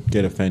would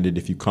get offended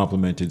if you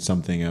complimented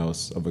something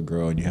else of a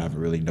girl and you haven't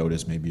really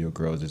noticed maybe your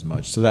girls as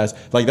much. So that's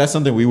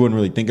something we wouldn't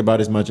really think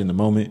about as much in the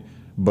moment,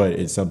 but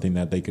it's something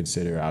that they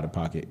consider out of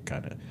pocket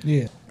kind of.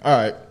 Yeah. All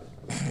right.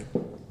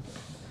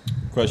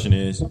 Question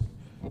is,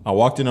 I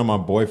walked in on my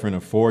boyfriend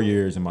of 4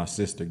 years and my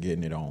sister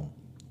getting it on.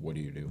 What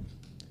do?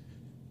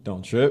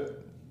 Don't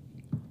trip.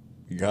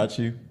 You got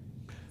you.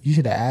 You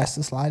should have asked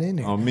to slide in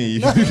there. On me.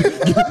 Get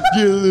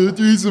a little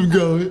threesome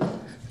going.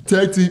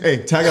 Tag team.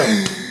 Hey, tag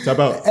out. Tap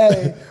out.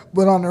 Hey,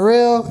 but on the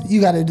real, you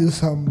got to do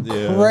something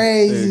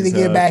crazy to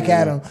get back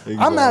at him. Exactly.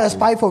 I'm not a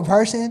spiteful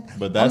person.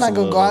 But I'm not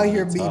going to go out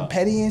here being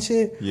petty and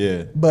shit.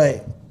 Yeah.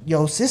 But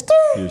your sister?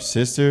 Your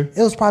sister?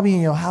 It was probably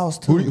in your house,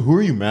 too. Who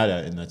are you mad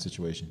at in that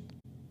situation?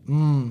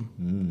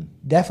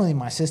 Definitely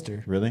my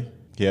sister. Really?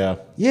 Yeah.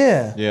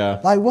 Yeah. Yeah.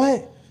 Like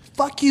what?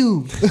 Fuck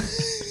you.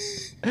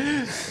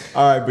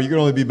 All right, but you can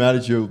only be mad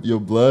at your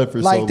blood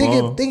for Like, so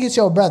long. think it's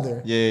your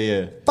brother.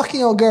 Yeah. Fucking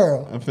your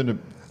girl. I'm finna.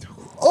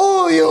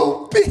 Oh,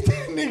 you beat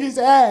that nigga's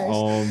ass.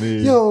 On me.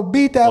 Yo,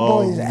 beat that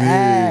boy's me.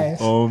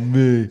 ass. On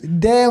me.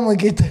 Damn, we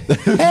get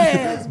the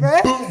ass,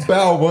 man.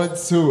 Bow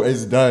 1-2.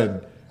 It's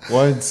done.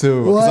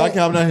 1-2. Because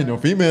I'm not hitting no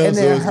females,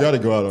 so it's got to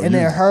go out on and you.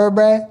 then her,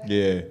 bruh.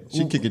 Yeah,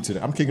 she kick it to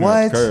the. I'm kicking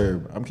her to the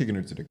curb. I'm kicking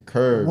her to the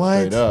curb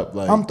straight up.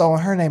 Like I'm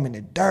throwing her name in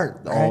the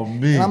dirt, bruh. on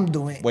me. And I'm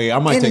doing. Wait, I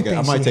might take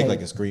anything she like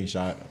a hates.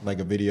 screenshot, like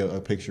a video, a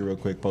picture, real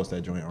quick. Post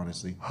that joint.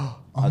 Honestly,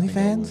 I think I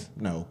OnlyFans?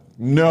 would. No.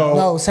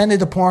 No, send it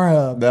to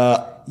Pornhub.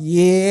 Nah.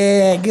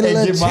 Yeah, get a And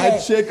little get my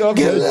check. check off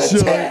Get a that little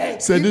joint.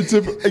 check. Send it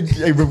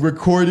to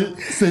record it.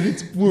 Send it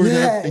to Pornhub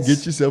Yes. and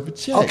get yourself a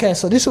check. Okay,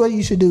 so this is what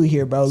you should do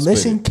here, bro.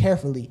 Listen it.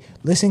 carefully.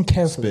 Listen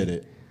carefully. Spit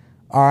it.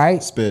 All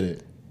right? Spit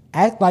it.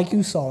 Act like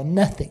you saw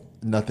nothing.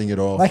 Nothing at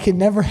all. Like it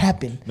never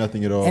happened.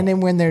 Nothing at all. And then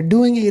when they're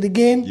doing it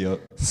again,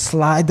 Yep.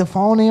 slide the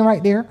phone in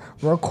right there.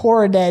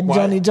 Record that Why?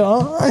 Johnny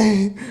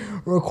John.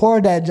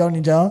 Record that Johnny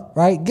John,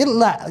 right? Get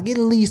at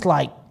least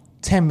like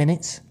 10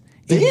 minutes.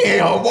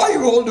 Damn, why you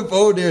holding the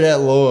phone there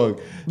that long?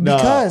 Nah.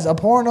 Because a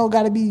porno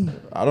got to be.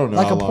 I don't know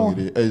like how a long porn.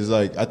 it is. It's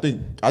like I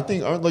think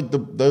aren't like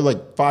they're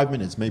like 5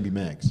 minutes, maybe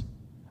max.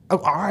 Oh,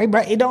 all right,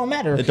 bro. It don't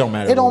matter. It don't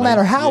matter It don't the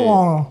matter length, how yeah.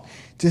 long.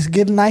 Just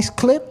get a nice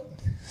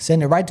clip,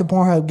 send it right to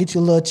Pornhub, get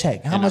you a little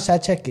check. How And much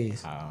that check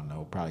is? I don't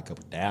know, probably a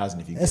couple thousand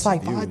if you. It's get some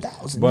like views.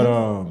 5,000, But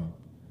nigga.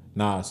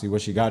 nah. See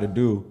what she got to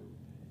do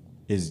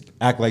is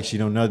act like she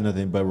don't know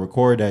nothing, but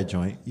record that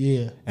joint.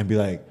 Yeah. And be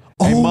like,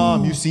 "Hey, Oh.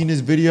 mom, you seen this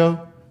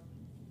video?"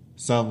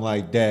 Something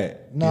like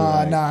that. You're Nah,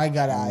 like, I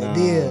got an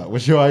idea.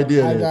 What's your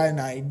idea? I then? got an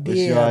idea, What's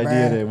your idea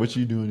bruh. then? What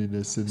you doing in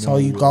this scenario? So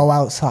you go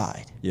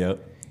outside, Yep.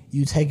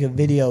 you take a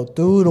video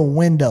through the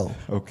window,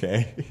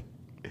 Okay.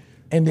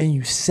 and then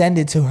you send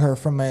it to her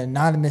from an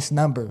anonymous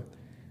number.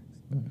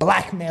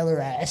 Blackmail her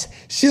ass.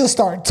 She'll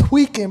start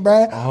tweaking,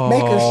 bruh.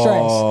 Make her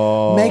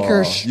stress. Make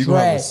her You gonna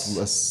have stress.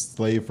 a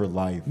slave for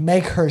life.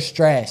 Make her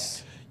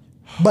stress.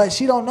 But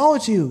she don't know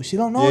it's you. She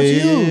don't know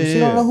it's you. She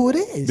don't know who it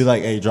is. Be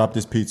like, hey, drop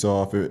this pizza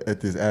off at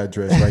this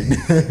address right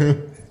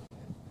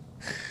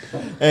now.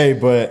 Hey,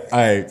 but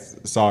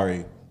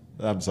sorry.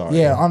 I'm sorry.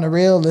 Yeah, on the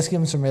real, let's give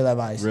him some real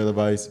advice. Real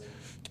advice.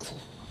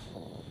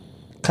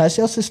 Cuss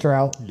your sister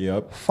out.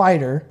 Yep.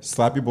 Fight her.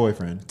 Slap your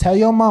boyfriend. Tell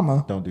your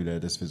mama. Don't do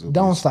that. That's physical.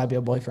 Don't abuse. slap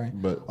your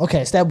boyfriend. But-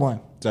 okay, step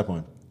one. Step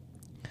one.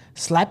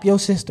 Slap your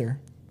sister.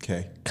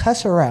 Okay.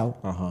 Cuss her out.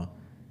 Uh-huh.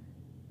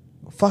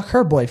 Fuck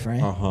her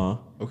boyfriend. Uh-huh.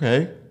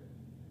 Okay.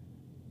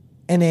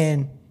 And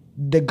then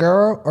the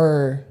girl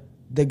or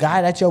the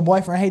guy that your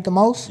boyfriend hate the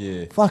most,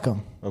 Yeah. fuck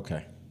him.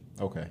 Okay.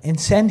 Okay. And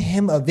send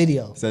him a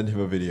video. Send him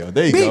a video.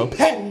 There you Be go.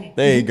 petty.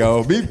 There you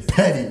go. Be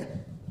petty.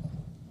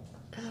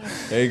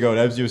 There you go.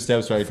 That's your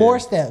steps right 4 there.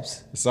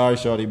 steps. Sorry,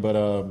 shorty, but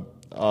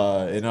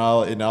in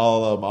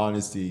all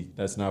honesty,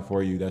 that's not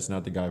for you. That's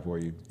not the guy for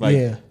you. Like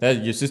Yeah.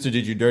 that, your sister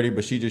did you dirty,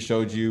 but she just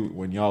showed you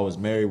when y'all was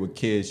married with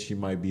kids, she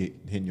might be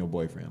hitting your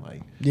boyfriend.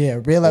 Like Yeah,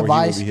 real Or he would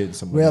advice. be hitting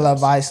someone Real else.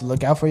 advice.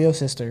 Look out for your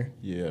sister.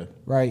 yeah,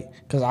 Right,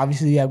 because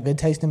obviously you have good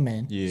taste in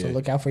men. Yeah. So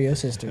look out for your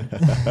sister.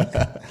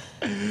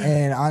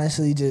 And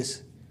honestly,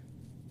 just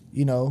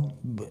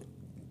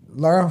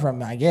learn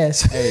from it, I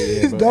guess.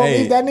 hey, yeah, but, Don't hey,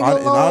 leave that nigga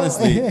and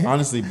alone.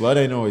 honestly, blood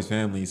ain't always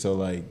family. So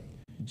like,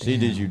 she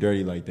did you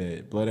dirty like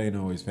that. Blood ain't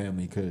always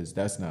family because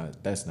that's not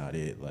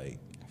it.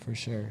 For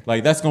sure.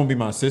 Like that's gonna be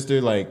my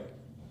sister, like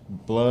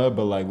blood,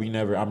 but like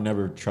I'm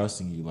never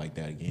trusting you like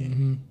that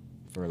again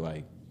for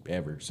like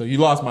ever. So you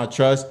lost my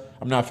trust.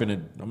 I'm not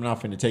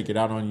finna take it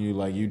out on you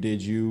like you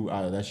did you.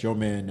 That's your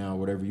man now.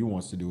 Whatever you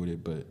wants to do with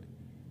it, but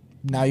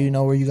Now you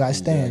know where you guys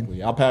stand.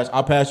 exactly.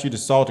 I'll pass you the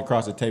salt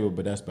across the table,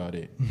 but that's about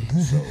it.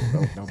 So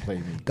don't play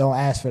me. Don't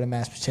ask for the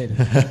mashed potatoes.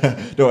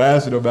 Don't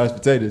ask for no mashed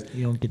potatoes.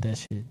 You don't get that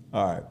shit.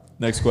 All right.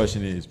 Next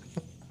question is.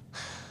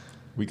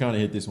 We kind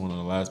of hit this one on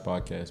the last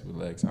podcast with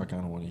Lex. I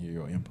kind of want to hear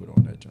your input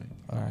on that joint.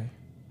 All right.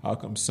 How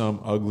come some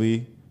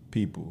ugly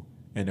people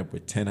end up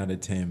with 10 out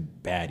of 10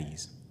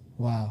 baddies?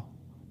 Wow.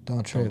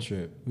 Don't trip. Don't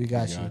trip. We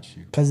got We you. got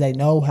you. Because they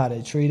know how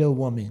to treat a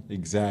woman.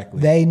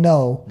 Exactly. They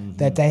know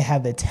that they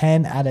have a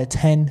 10 out of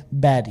 10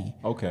 baddie.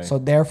 Okay. So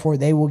therefore,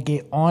 they will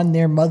get on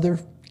their mother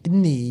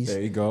knees.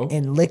 There you go.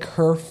 And lick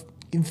her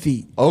fucking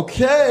feet.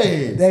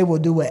 Okay. They will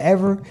do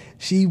whatever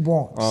she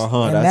wants.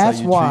 Uh-huh, And that's how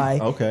that's you why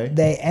treat- okay.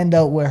 they end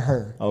up with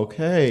her.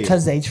 Okay.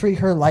 Because they treat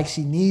her like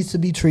she needs to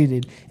be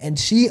treated. And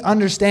she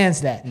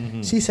understands that.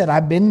 She said,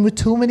 I've been with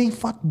too many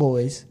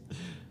fuckboys.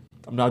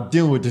 I'm not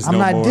dealing with this I'm no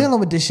not more. dealing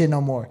with this shit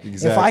no more. If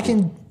I Exactly.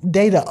 can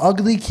date an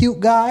ugly, cute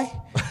guy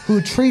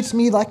who treats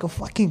me like a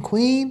fucking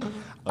queen,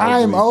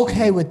 I'm Ugly,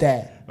 okay cute. with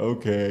that.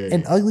 Okay.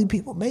 And ugly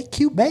people make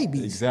cute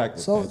babies.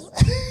 Exactly. So,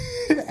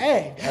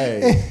 hey.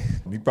 Hey,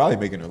 he probably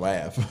making her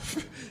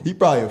laugh. He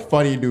probably a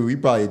funny dude. He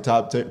probably a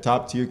top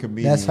tier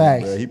comedian. That's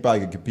facts. Bruh. He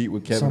probably could compete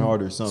with Kevin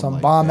Hart or something. Some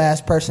like bomb that.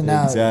 ass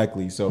personality.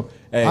 Exactly. So,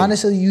 hey,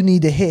 Honestly, you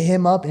need to hit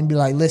him up and be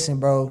like, listen,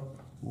 bro,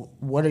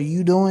 what are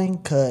you doing?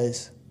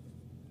 Because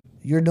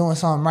you're doing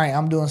something right.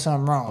 I'm doing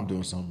something wrong. I'm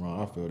doing something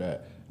wrong. I feel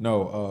that.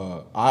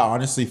 No, I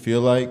honestly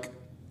feel like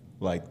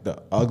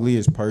the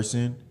ugliest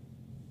person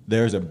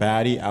there's a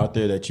baddie out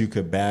there that you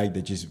could bag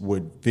that just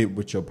would fit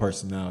with your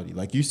personality.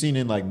 Like you've seen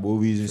in like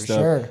movies and stuff.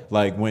 Sure.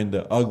 Like when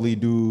the ugly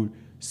dude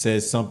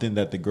says something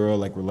that the girl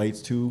like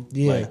relates to.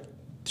 Yeah. Like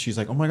she's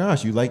like, oh my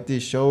gosh, you like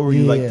this show or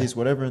you like Yeah. this,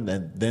 whatever. And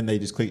then they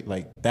just click.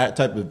 Like that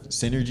type of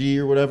synergy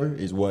or whatever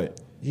is what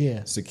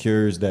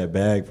secures that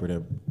bag for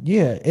them.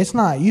 Yeah. It's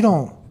not, you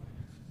don't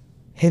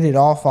hit it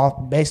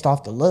off based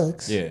off the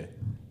looks. Yeah.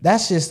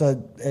 That's just a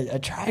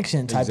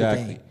attraction type of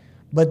Exactly. thing.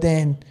 But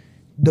then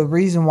the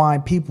reason why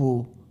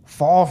people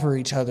fall for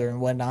each other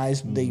and whatnot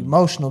is the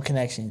emotional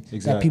connection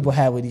that people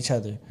have with each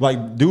other.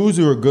 Like dudes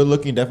who are good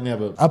looking definitely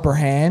have a upper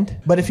hand.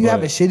 But if you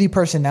have a shitty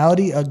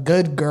personality, a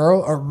good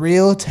girl, a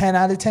real 10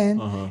 out of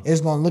 10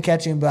 is going to look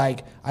at you and be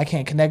like, I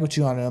can't connect with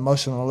you on an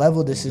emotional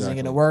level. This isn't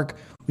going to work.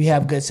 We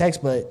have good sex,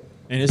 but...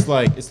 And it's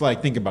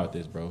like, think about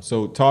this, bro.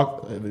 So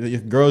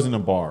if girls in a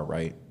bar,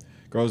 right?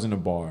 Girls in a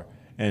bar.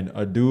 And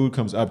a dude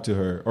comes up to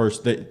her, or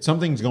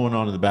something's going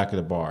on in the back of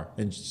the bar,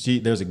 and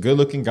there's a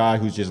good-looking guy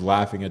who's just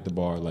laughing at the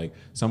bar, like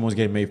someone's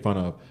getting made fun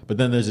of. But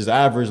then there's this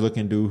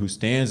average-looking dude who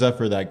stands up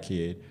for that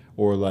kid,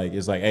 or like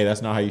is like, hey,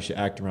 that's not how you should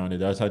act around it.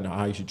 That's not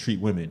how you should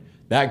treat women.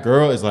 That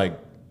girl is like,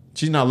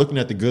 she's not looking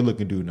at the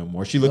good-looking dude no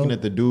more. She's looking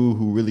at the dude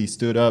who really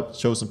stood up,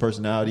 showed some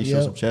personality,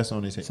 showed some chest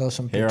on his head,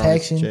 some hair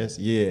protection. on his chest.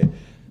 Yeah.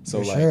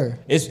 So For like, sure.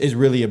 it's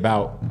really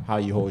about how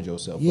you hold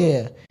yourself up.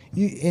 Yeah.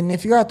 And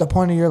if you're at the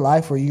point of your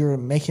life where you're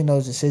making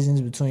those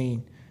decisions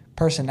between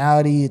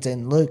personality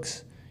and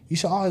looks, you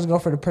should always go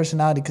for the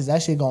personality because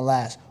that shit gonna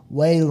last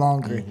way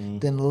longer than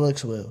the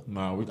looks will.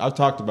 No, I've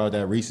talked about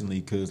that recently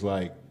because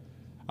like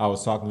I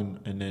was talking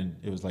and then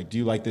it was like, do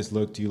you like this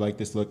look? Do you like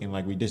this look? And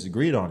like we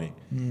disagreed on it.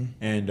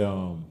 And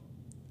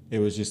it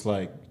was just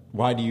like,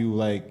 why do you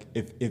like,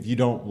 if you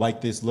don't like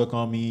this look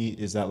on me,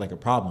 is that like a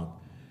problem?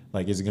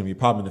 Like, is it going to be a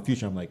problem in the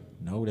future? I'm like,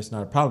 no, that's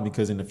not a problem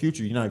because in the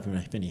future, you're not even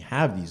going to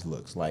have these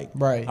looks. Like,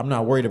 I'm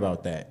not worried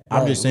about that.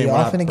 I'm just saying, we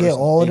all finna get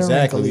old and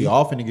wrinkly. We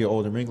all finna get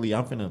old and wrinkly.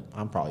 I'm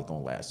probably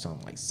going to last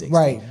something like 60.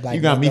 Right. Like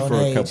you got me for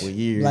age. a couple of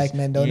years. Black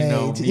men don't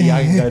age. Me,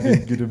 I got to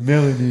get a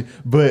melody.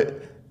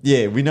 But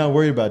yeah, we're not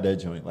worried about that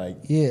joint. Like,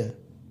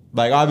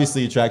 like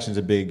obviously attraction is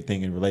a big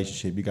thing in a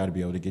relationship. You got to be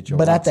able to get your.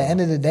 But at the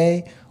end of the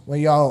day, when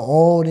y'all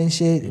old and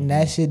shit, and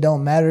that shit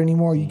don't matter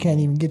anymore, you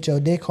can't even get your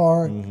dick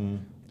hard.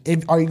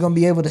 Are you gonna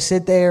be able to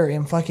sit there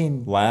and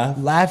fucking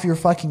laugh your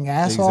fucking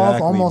ass off,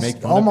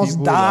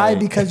 almost die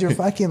because you're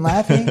fucking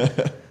laughing?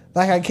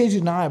 Like I kid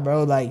you not,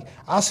 bro. Like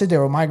I'll sit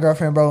there with my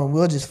girlfriend, bro, and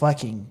we'll just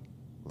fucking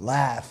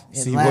laugh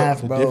and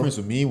laugh, bro. The difference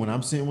with me when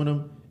I'm sitting with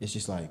him, it's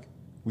just like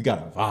we got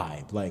a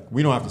vibe. Like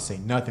we don't have to say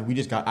nothing.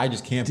 I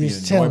just can't be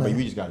annoyed, but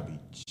we just gotta be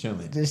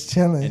chilling. Just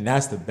chilling. And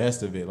that's the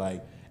best of it.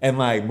 Like. And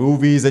like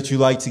movies that you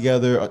like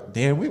together,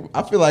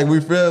 I feel like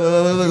we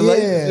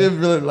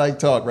feel like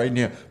talk right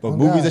now. But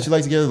movies that you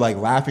like together, like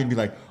laughing, be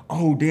like,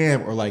 oh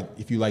damn, or like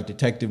if you like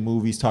detective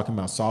movies, talking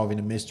about solving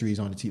the mysteries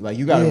on the TV, like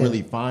you got to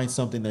really find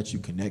something that you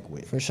connect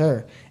with. For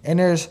sure.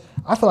 And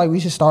I feel like we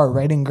should start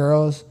rating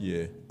girls.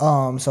 Yeah.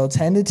 So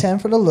 10 to 10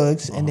 for the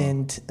looks, and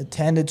then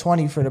 10 to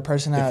 20 for the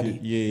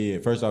personality.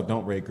 First off,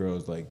 don't rate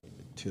girls like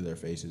to their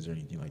faces or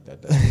anything like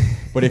that.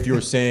 But if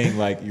you're saying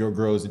like your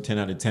girl is a 10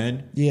 out of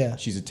 10,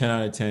 she's a 10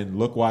 out of 10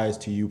 look wise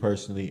to you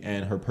personally,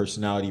 and her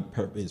personality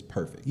is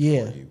perfect.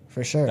 Yeah, for you.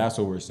 For sure. That's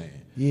what we're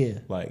saying. Yeah,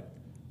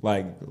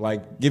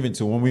 like given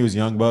to when we was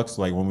young bucks,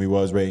 like when we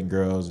was rating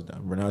girls.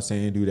 We're not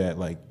saying do that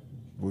like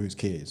we was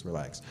kids.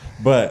 Relax.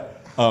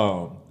 But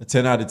a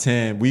 10 out of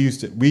 10, we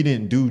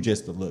didn't do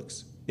just the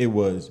looks. It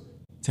was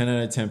 10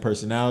 out of 10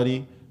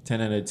 personality. 10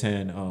 out of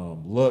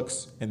 10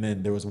 looks, and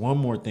then there was one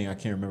more thing I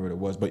can't remember what it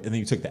was, but and then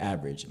you took the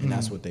average, and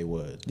that's what they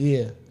was.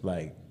 Yeah,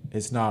 like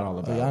it's not all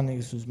about. Y'all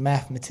niggas was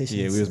mathematicians.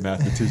 Yeah, we was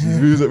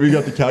mathematicians. we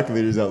got the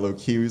calculators out low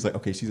key. We was like,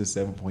 okay, she's a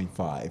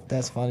 7.5.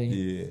 That's funny.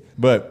 Yeah,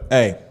 but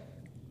hey,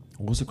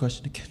 what was the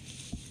question again?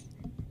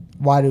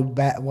 Why do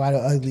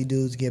ugly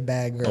dudes get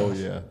bad girls?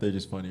 Oh yeah, they're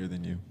just funnier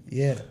than you.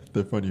 Yeah,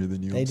 they're funnier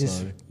than you.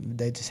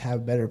 They just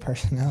have better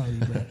personality.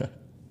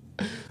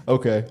 Bro.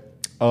 Okay.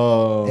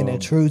 And a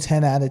true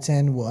 10 out of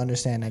 10 will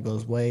understand that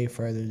goes way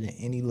further than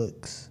any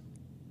looks.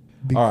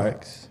 All right.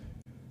 Facts.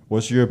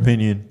 What's your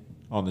opinion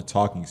on the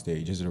talking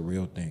stage? Is it a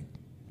real thing?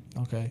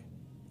 Okay.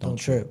 Don't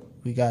trip.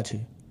 We got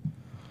you.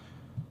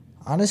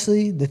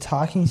 Honestly, the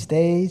talking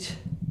stage,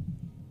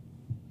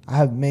 I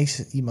have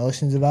mixed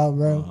emotions about,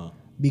 bro.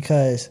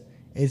 Because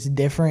it's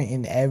different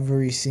in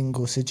every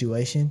single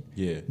situation.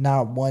 Yeah.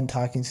 Not one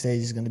talking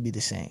stage is going to be the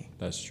same.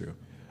 That's true.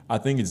 I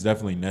think it's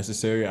definitely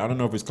necessary. I don't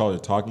know if it's called a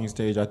talking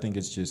stage. I think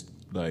it's just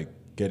like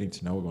getting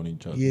to know one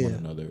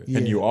another. Yeah.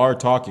 And you are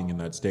talking in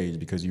that stage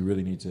because you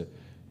really need to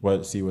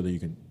see whether you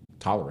can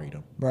tolerate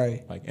them.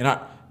 Right. Like, and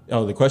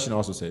the question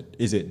also said,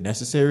 is it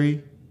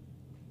necessary?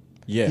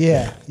 Yeah.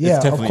 Yeah. Yeah.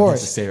 It's definitely of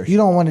course. Necessary. You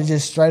don't want to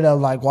just straight up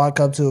like walk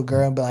up to a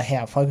girl and be like, hey,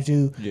 I fuck with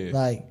you.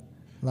 Yeah.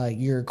 Like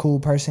you're a cool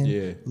person.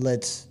 Yeah.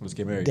 Let's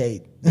get married.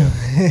 Date.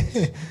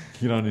 Yeah.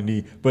 Get on the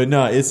knee. But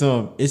no, it's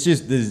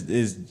just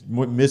is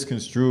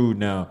misconstrued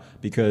now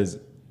because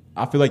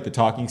I feel like the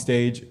talking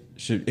stage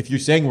if you're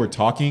saying we're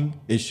talking,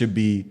 it should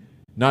be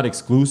not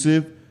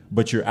exclusive,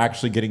 but you're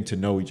actually getting to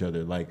know each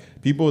other. Like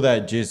people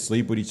that just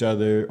sleep with each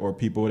other or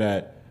people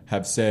that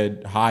have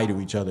said hi to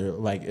each other.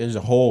 Like there's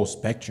a whole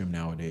spectrum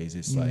nowadays.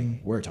 It's like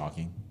we're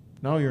talking.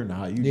 No, you're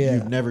not.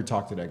 You've never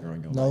talked to that girl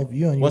in your life.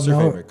 You don't What's even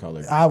her know favorite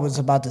color? I was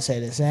about to say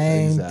the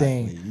same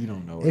thing. You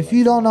don't know her If like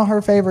you don't know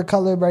her favorite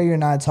color, bro, you're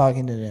not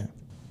talking to them.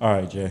 All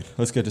right, Jay.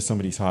 Let's get to some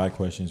of these high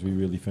questions. We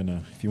really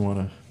finna. If you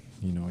wanna,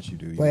 you know what you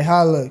do. Wait, how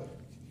I look?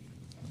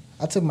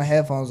 I took my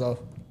headphones off.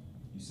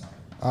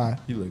 All right.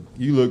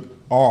 You look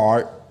all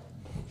right.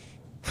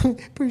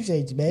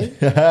 Appreciate you, baby.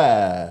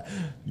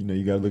 You know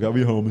you gotta look out for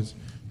your homies.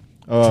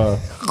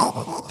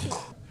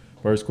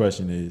 First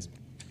question is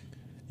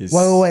Wait.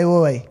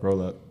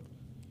 Roll up.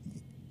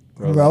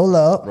 Roll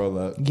up. Roll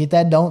up. Get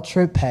that don't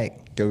trip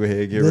pack. Go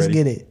ahead, get Let's ready.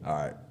 get it. All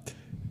right.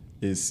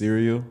 Is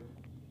cereal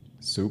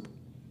soup?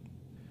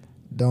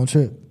 Don't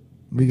trip.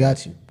 We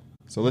got you.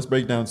 So let's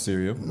break down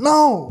cereal.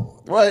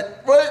 No.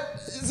 What?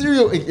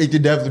 Cereal? It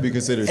could definitely be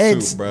considered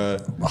soup,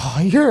 bruh.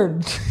 Oh, you're Bro,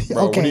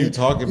 okay. what are you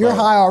talking You're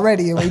about? high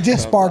already, and we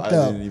just sparked I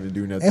up. didn't even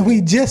do nothing. And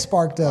we just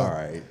sparked up. All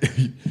right.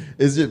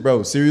 Is it,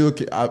 bro? Cereal.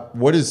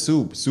 What is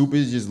soup? Soup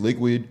is just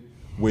liquid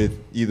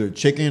with either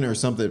chicken or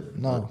something.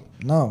 No.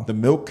 The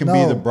milk can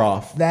be the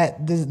broth.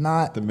 That does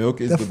not. The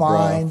milk is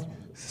define the broth.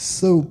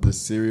 Soup. The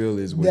cereal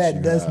is what That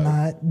you does have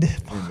not in the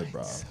define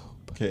broth. soup.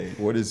 Okay,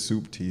 what is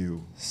soup to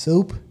you?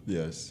 Soup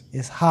Yes.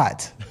 is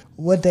hot.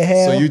 What the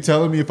hell? So you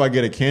telling me if I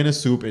get a can of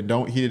soup and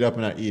don't heat it up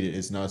and I eat it,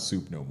 it's not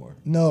soup no more?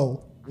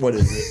 No. What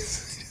is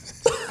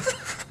it?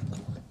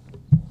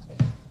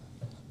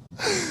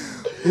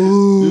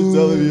 You're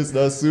telling me it's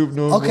not soup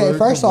no more? Okay,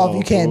 first Come off, on,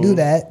 you can't do fool.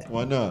 that.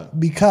 Why not?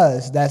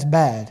 Because that's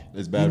bad.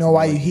 It's bad You know for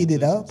why my you heat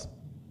it up?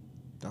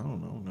 I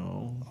don't know.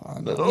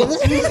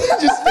 You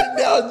just sit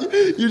down.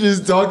 You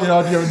just talking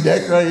on your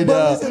neck right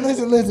now. But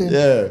listen.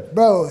 Yeah.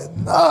 Bro,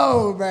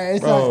 no, man.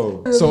 It's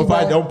Bro, not so if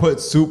I bad. don't put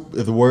soup,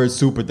 the word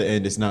soup at the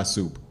end, it's not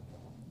soup.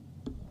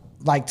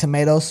 Like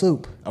tomato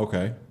soup.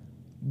 Okay,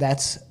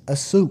 That's a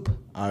soup.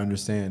 I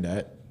understand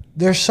that.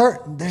 There's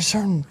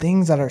certain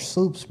things that are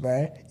soups,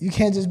 bro. You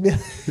can't just be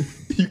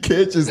You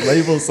can't just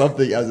label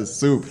something as a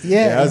soup.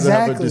 Yeah, it has to have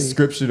a exactly.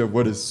 description of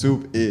what a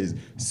soup is.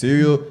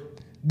 Cereal,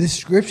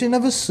 description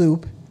of a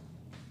soup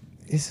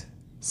is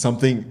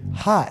something.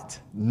 hot.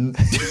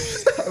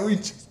 We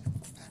just,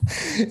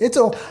 It's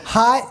a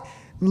hot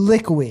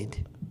liquid.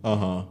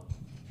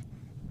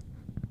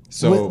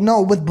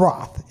 so with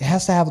broth. It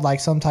has to have like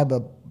some type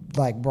of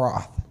like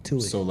broth to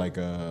it. so like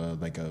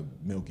a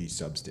milky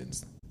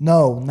substance.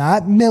 No,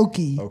 not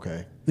milky.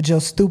 Okay. With your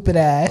stupid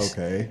ass.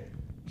 Okay.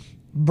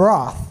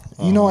 Broth.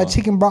 You know what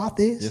chicken broth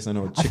is? Yes, I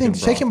know what I think chicken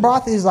broth chicken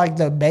broth is like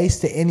the base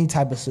to any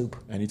type of soup.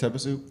 Any type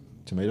of soup?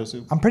 Tomato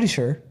soup? I'm pretty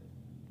sure.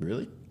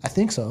 Really? I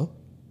think so.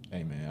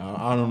 Hey man,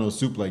 I don't know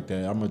soup like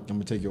that. I'm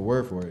gonna take your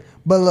word for it.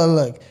 But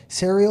look,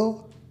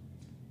 cereal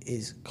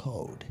is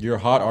cold. Your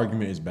hot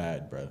argument is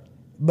bad, bro.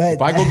 But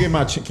If I go get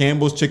my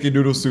Campbell's chicken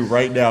noodle soup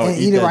right now and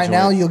and eat it that right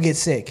now, joint, you'll get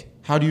sick.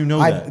 how do you know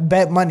I that?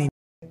 bet money.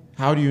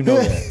 How do you know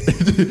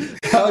that?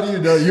 How do you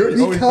know? You're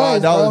only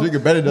 $5. Bro, You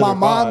can bet another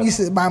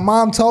my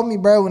mom told me,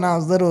 bro, when I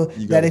was little,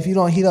 that if you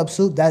don't heat up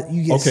soup, that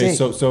you get Okay,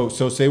 sick. so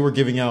say we're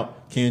giving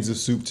out cans of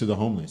soup to the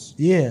homeless.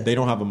 Yeah. They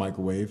don't have a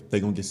microwave. They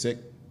gonna get sick.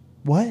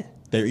 What?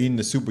 They're eating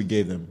the soup we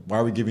gave them. Why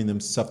are we giving them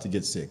stuff to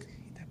get sick?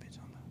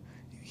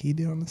 You heat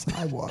it on the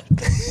sidewalk.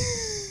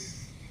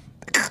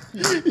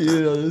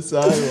 Yeah, on the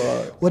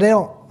sidewalk. Well, they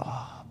don't.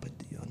 But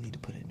you don't need to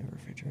put it in the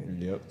refrigerator.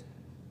 Yep.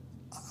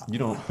 You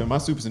don't. My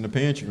soup's in the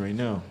pantry right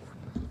now.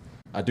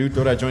 I do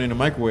throw that joint in the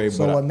microwave,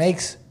 So but what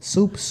makes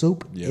soup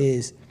Yep.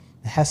 is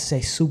it has to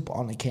say soup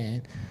on the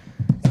can.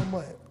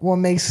 And what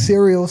makes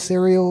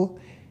cereal,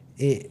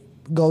 it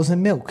goes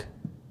in milk.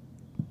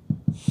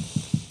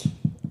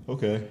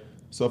 okay.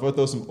 So if I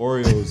throw some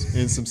Oreos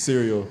in some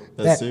cereal,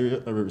 that's That-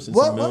 cereal. Or some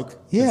What? milk. What?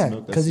 That's Yeah,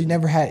 milk, that's because you cereal.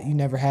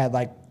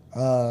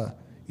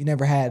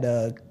 never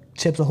had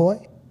Chips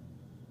Ahoy.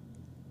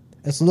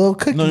 It's little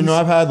cookies. No.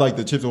 I've had like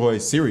the Chips Ahoy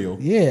cereal,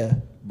 Yeah.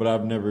 but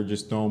I've never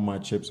just thrown my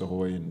Chips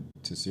Ahoy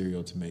into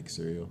cereal to make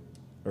cereal,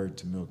 or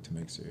to milk to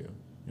make cereal.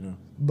 You know.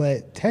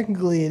 But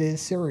technically, it is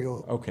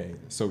cereal. Okay,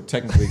 so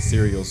technically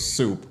cereal's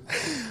soup.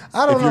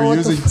 I don't If know you're what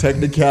using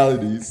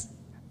technicalities.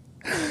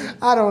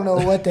 I don't know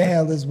what the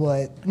hell is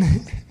what.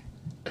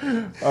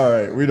 All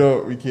right, we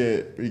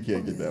can't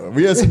get that one.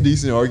 We had some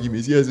decent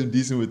arguments. You had some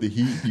decent with the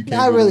heat. You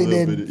can't. I go a really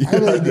little didn't. bit of- I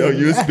really know didn't.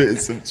 you were spitting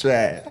some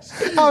trash.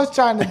 I was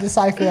trying to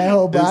decipher that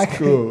whole block. It's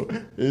cool.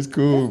 It's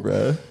cool,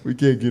 bruh. We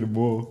can't get them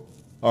all.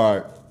 All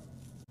right.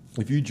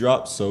 If you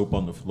drop soap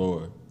on the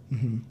floor,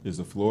 is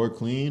the floor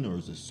clean or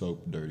is the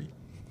soap dirty?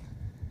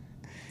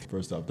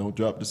 First off, don't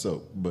drop the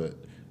soap. But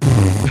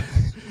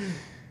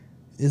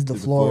Is the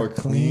is floor the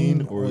floor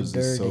clean or is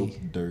dirty? the soap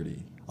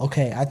dirty?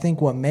 Okay, I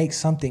think what makes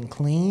something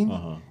clean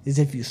is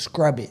if you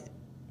scrub it.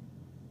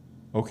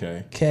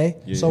 Okay. Okay,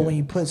 Yeah, so yeah. when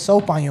you put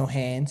soap on your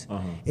hands,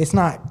 it's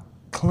not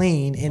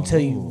clean until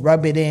you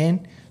rub it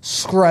in,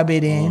 scrub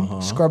it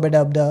in, scrub it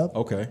up.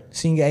 Okay.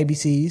 Sing your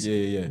ABCs.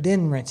 Yeah.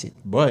 Then rinse it.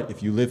 But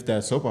if you lift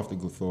that soap off the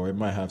floor, it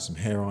might have some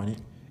hair on it.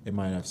 It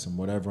might have some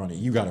whatever on it.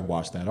 You got to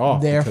wash that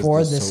off. Therefore,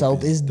 the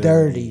soap is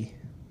dirty.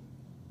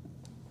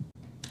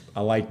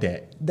 I like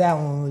that. That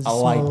one was I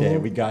like smooth.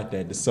 that. We got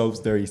that. The soap's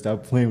dirty.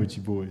 Stop playing with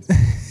you boys.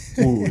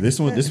 Ooh, this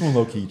one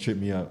low key tripped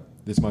me up.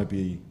 This might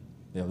be.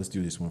 Yeah, let's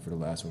do this one for the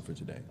last one for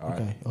today. All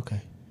right.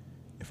 Okay.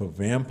 If a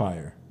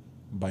vampire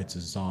bites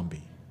a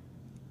zombie,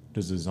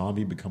 does the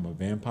zombie become a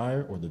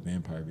vampire or the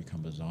vampire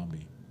become a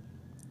zombie?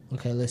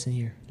 Okay, listen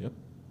here. Yep.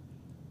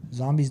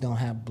 Zombies don't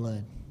have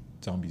blood,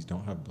 Zombies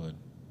don't have blood.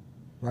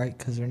 right?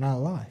 Because they're not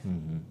alive.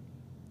 Mm-hmm.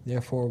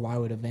 Therefore, why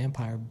would a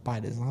vampire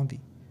bite a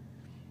zombie?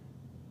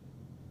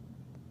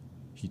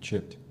 He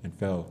tripped and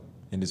fell,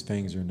 and his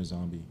fangs are in the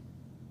zombie.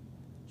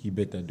 He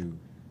bit that dude.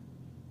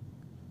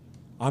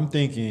 I'm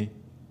thinking,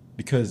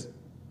 because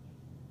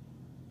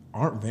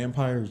aren't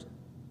vampires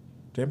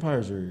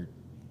are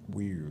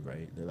weird,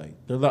 right?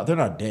 They're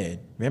not dead.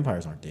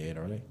 Vampires aren't dead,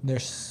 are they? They're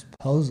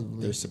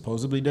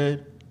supposedly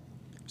dead.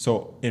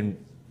 So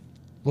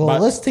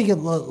let's take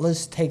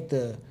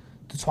the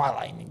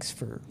Twilightnings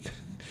for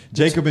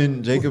Jacob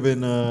and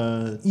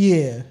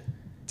yeah.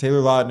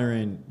 Taylor Lautner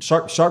and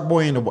Shark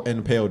Boy and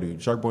the Pale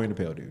Dude. Shark Boy and the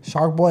Pale Dude.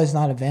 Shark Boy is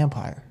not a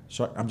vampire.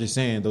 I'm just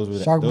saying those were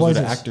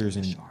the actors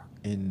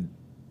in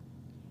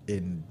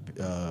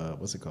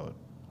what's it called?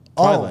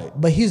 Twilight. Oh,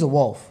 but he's a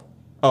wolf.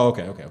 Oh,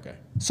 okay.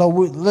 So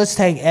let's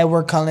take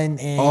Edward Cullen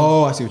and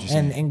I see what you're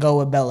saying. and go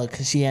with Bella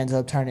because she ends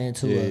up turning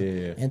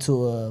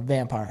into a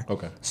vampire.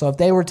 Okay. So if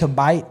they were to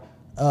bite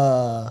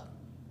a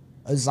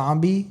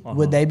zombie,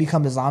 would they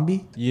become a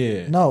zombie?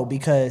 Yeah. No,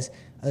 because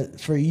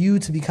for you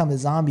to become a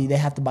zombie, they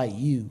have to bite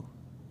you.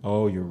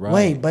 Oh, you're right.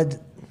 Wait,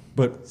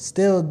 but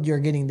still, you're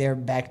getting their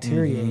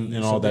bacteria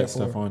and all that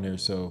stuff on there.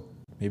 So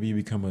maybe you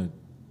become a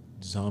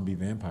zombie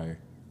vampire,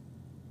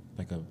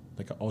 like an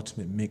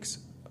ultimate mix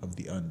of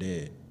the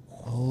undead.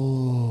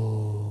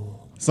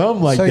 Oh,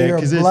 something like so that. So you're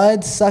a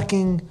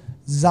blood-sucking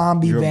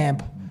zombie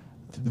vamp.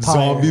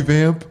 Zombie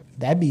vamp.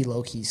 That'd be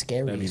low-key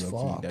scary as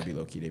fuck. That'd be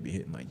low-key. They'd be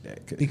hitting like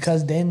that.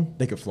 Because then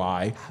they could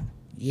fly.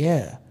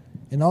 Yeah.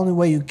 And the only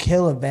way you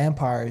kill a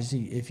vampire is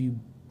if you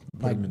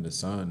put them in the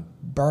sun.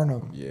 Burn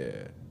them. Yeah.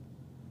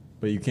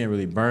 But you can't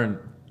really burn.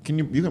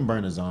 You can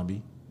burn a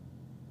zombie,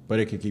 but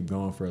it could keep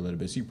going for a little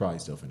bit. So you're probably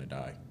still finna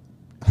die.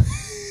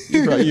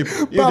 You're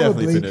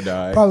definitely finna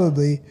die.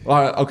 Probably.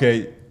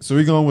 Okay, so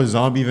we're going with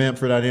zombie vamp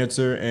for that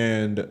answer,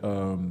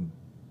 and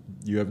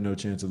you have no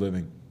chance of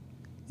living.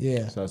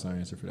 Yeah. So that's our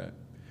answer for that.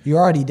 You're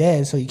already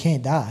dead, so you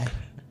can't die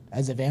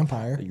as a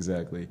vampire.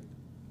 Exactly.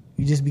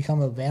 You just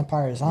become a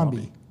vampire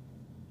zombie.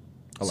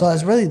 Like so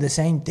it's really the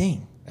same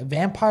thing. A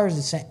vampire is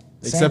the same.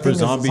 Except for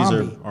zombies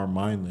are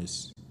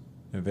mindless,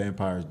 and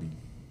vampires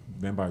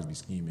be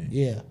scheming.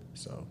 Yeah.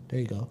 So there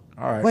you go.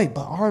 All right. Wait,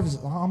 but are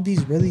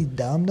zombies really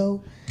dumb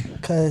though?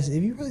 Because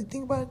if you really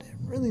think about it,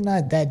 they're really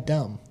not that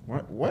dumb.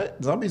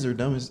 What? Zombies are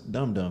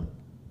dumb.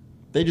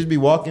 They just be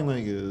walking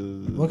like.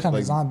 What kind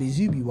of zombies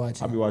you be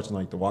watching? I be watching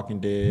like The Walking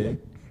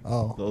Dead.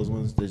 Oh, those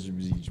ones that should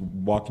be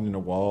walking in the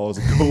walls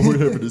and go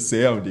wherever the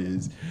sound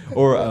is,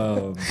 or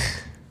I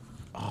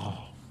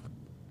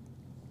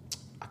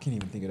can't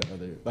even think of the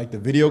other the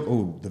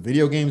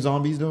video game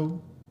zombies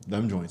though.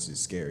 Them joints is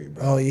scary,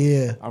 bro. Oh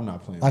yeah, I'm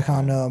not playing. Like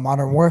on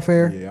Modern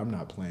Warfare. Yeah, I'm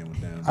not playing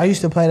with them. I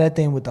used to play that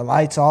thing with the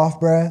lights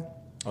off, bro.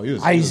 Oh,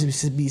 I used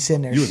to be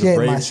sitting there. You was a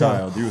brave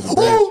child. You was a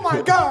brave child.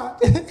 My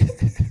god!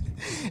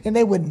 And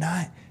they would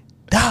not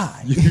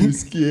die. You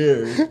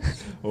scared?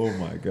 Oh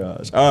my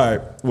gosh! All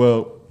right,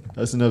 well.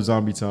 That's enough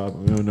zombie talk.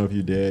 We don't know if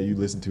you're dead. You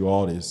listened to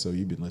all this, so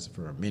you've been listening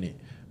for a minute.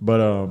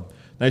 But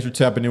thanks for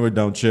tapping in with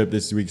Don't Chip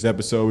this week's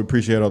episode. We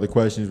appreciate all the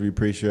questions. We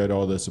appreciate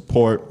all the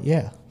support.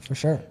 Yeah, for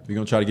sure. We're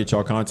going to try to get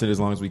y'all content as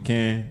long as we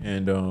can.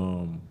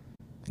 And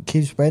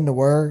keep spreading the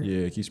word.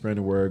 Yeah, keep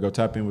spreading the word. Go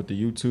tap in with the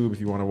YouTube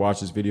if you want to watch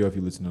this video, if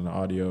you listen to the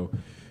audio.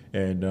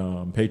 And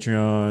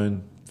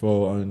Patreon,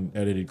 full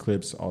unedited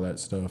clips, all that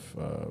stuff,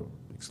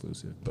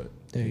 exclusive. But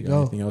there you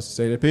go. Anything else to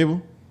say to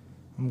people?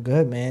 I'm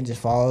good, man.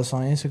 Just follow us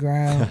on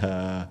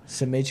Instagram.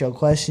 Submit your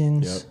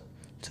questions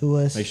to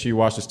us. Make sure you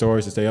watch the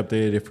stories to stay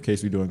updated in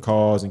case we're doing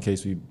calls, in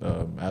case we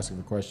asking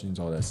for questions,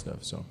 all that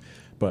stuff. So,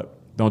 but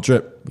don't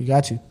trip. We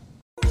got you.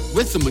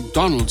 With the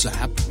McDonald's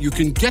app, you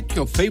can get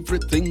your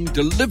favorite thing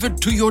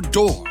delivered to your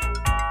door.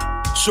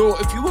 So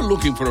if you were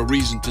looking for a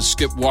reason to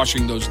skip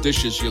washing those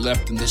dishes you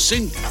left in the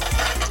sink,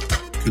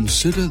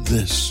 consider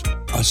this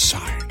a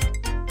sign.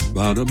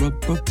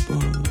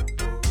 Ba-da-ba-ba-ba.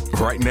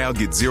 Right now,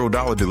 get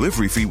 $0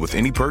 delivery fee with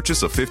any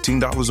purchase of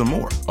 $15 or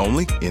more,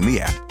 only in the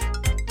app.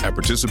 At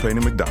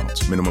participating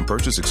McDonald's, minimum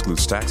purchase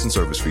excludes tax and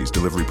service fees.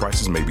 Delivery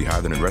prices may be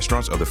higher than in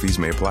restaurants. Other fees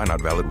may apply,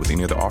 not valid with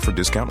any other offer,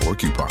 discount, or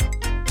coupon.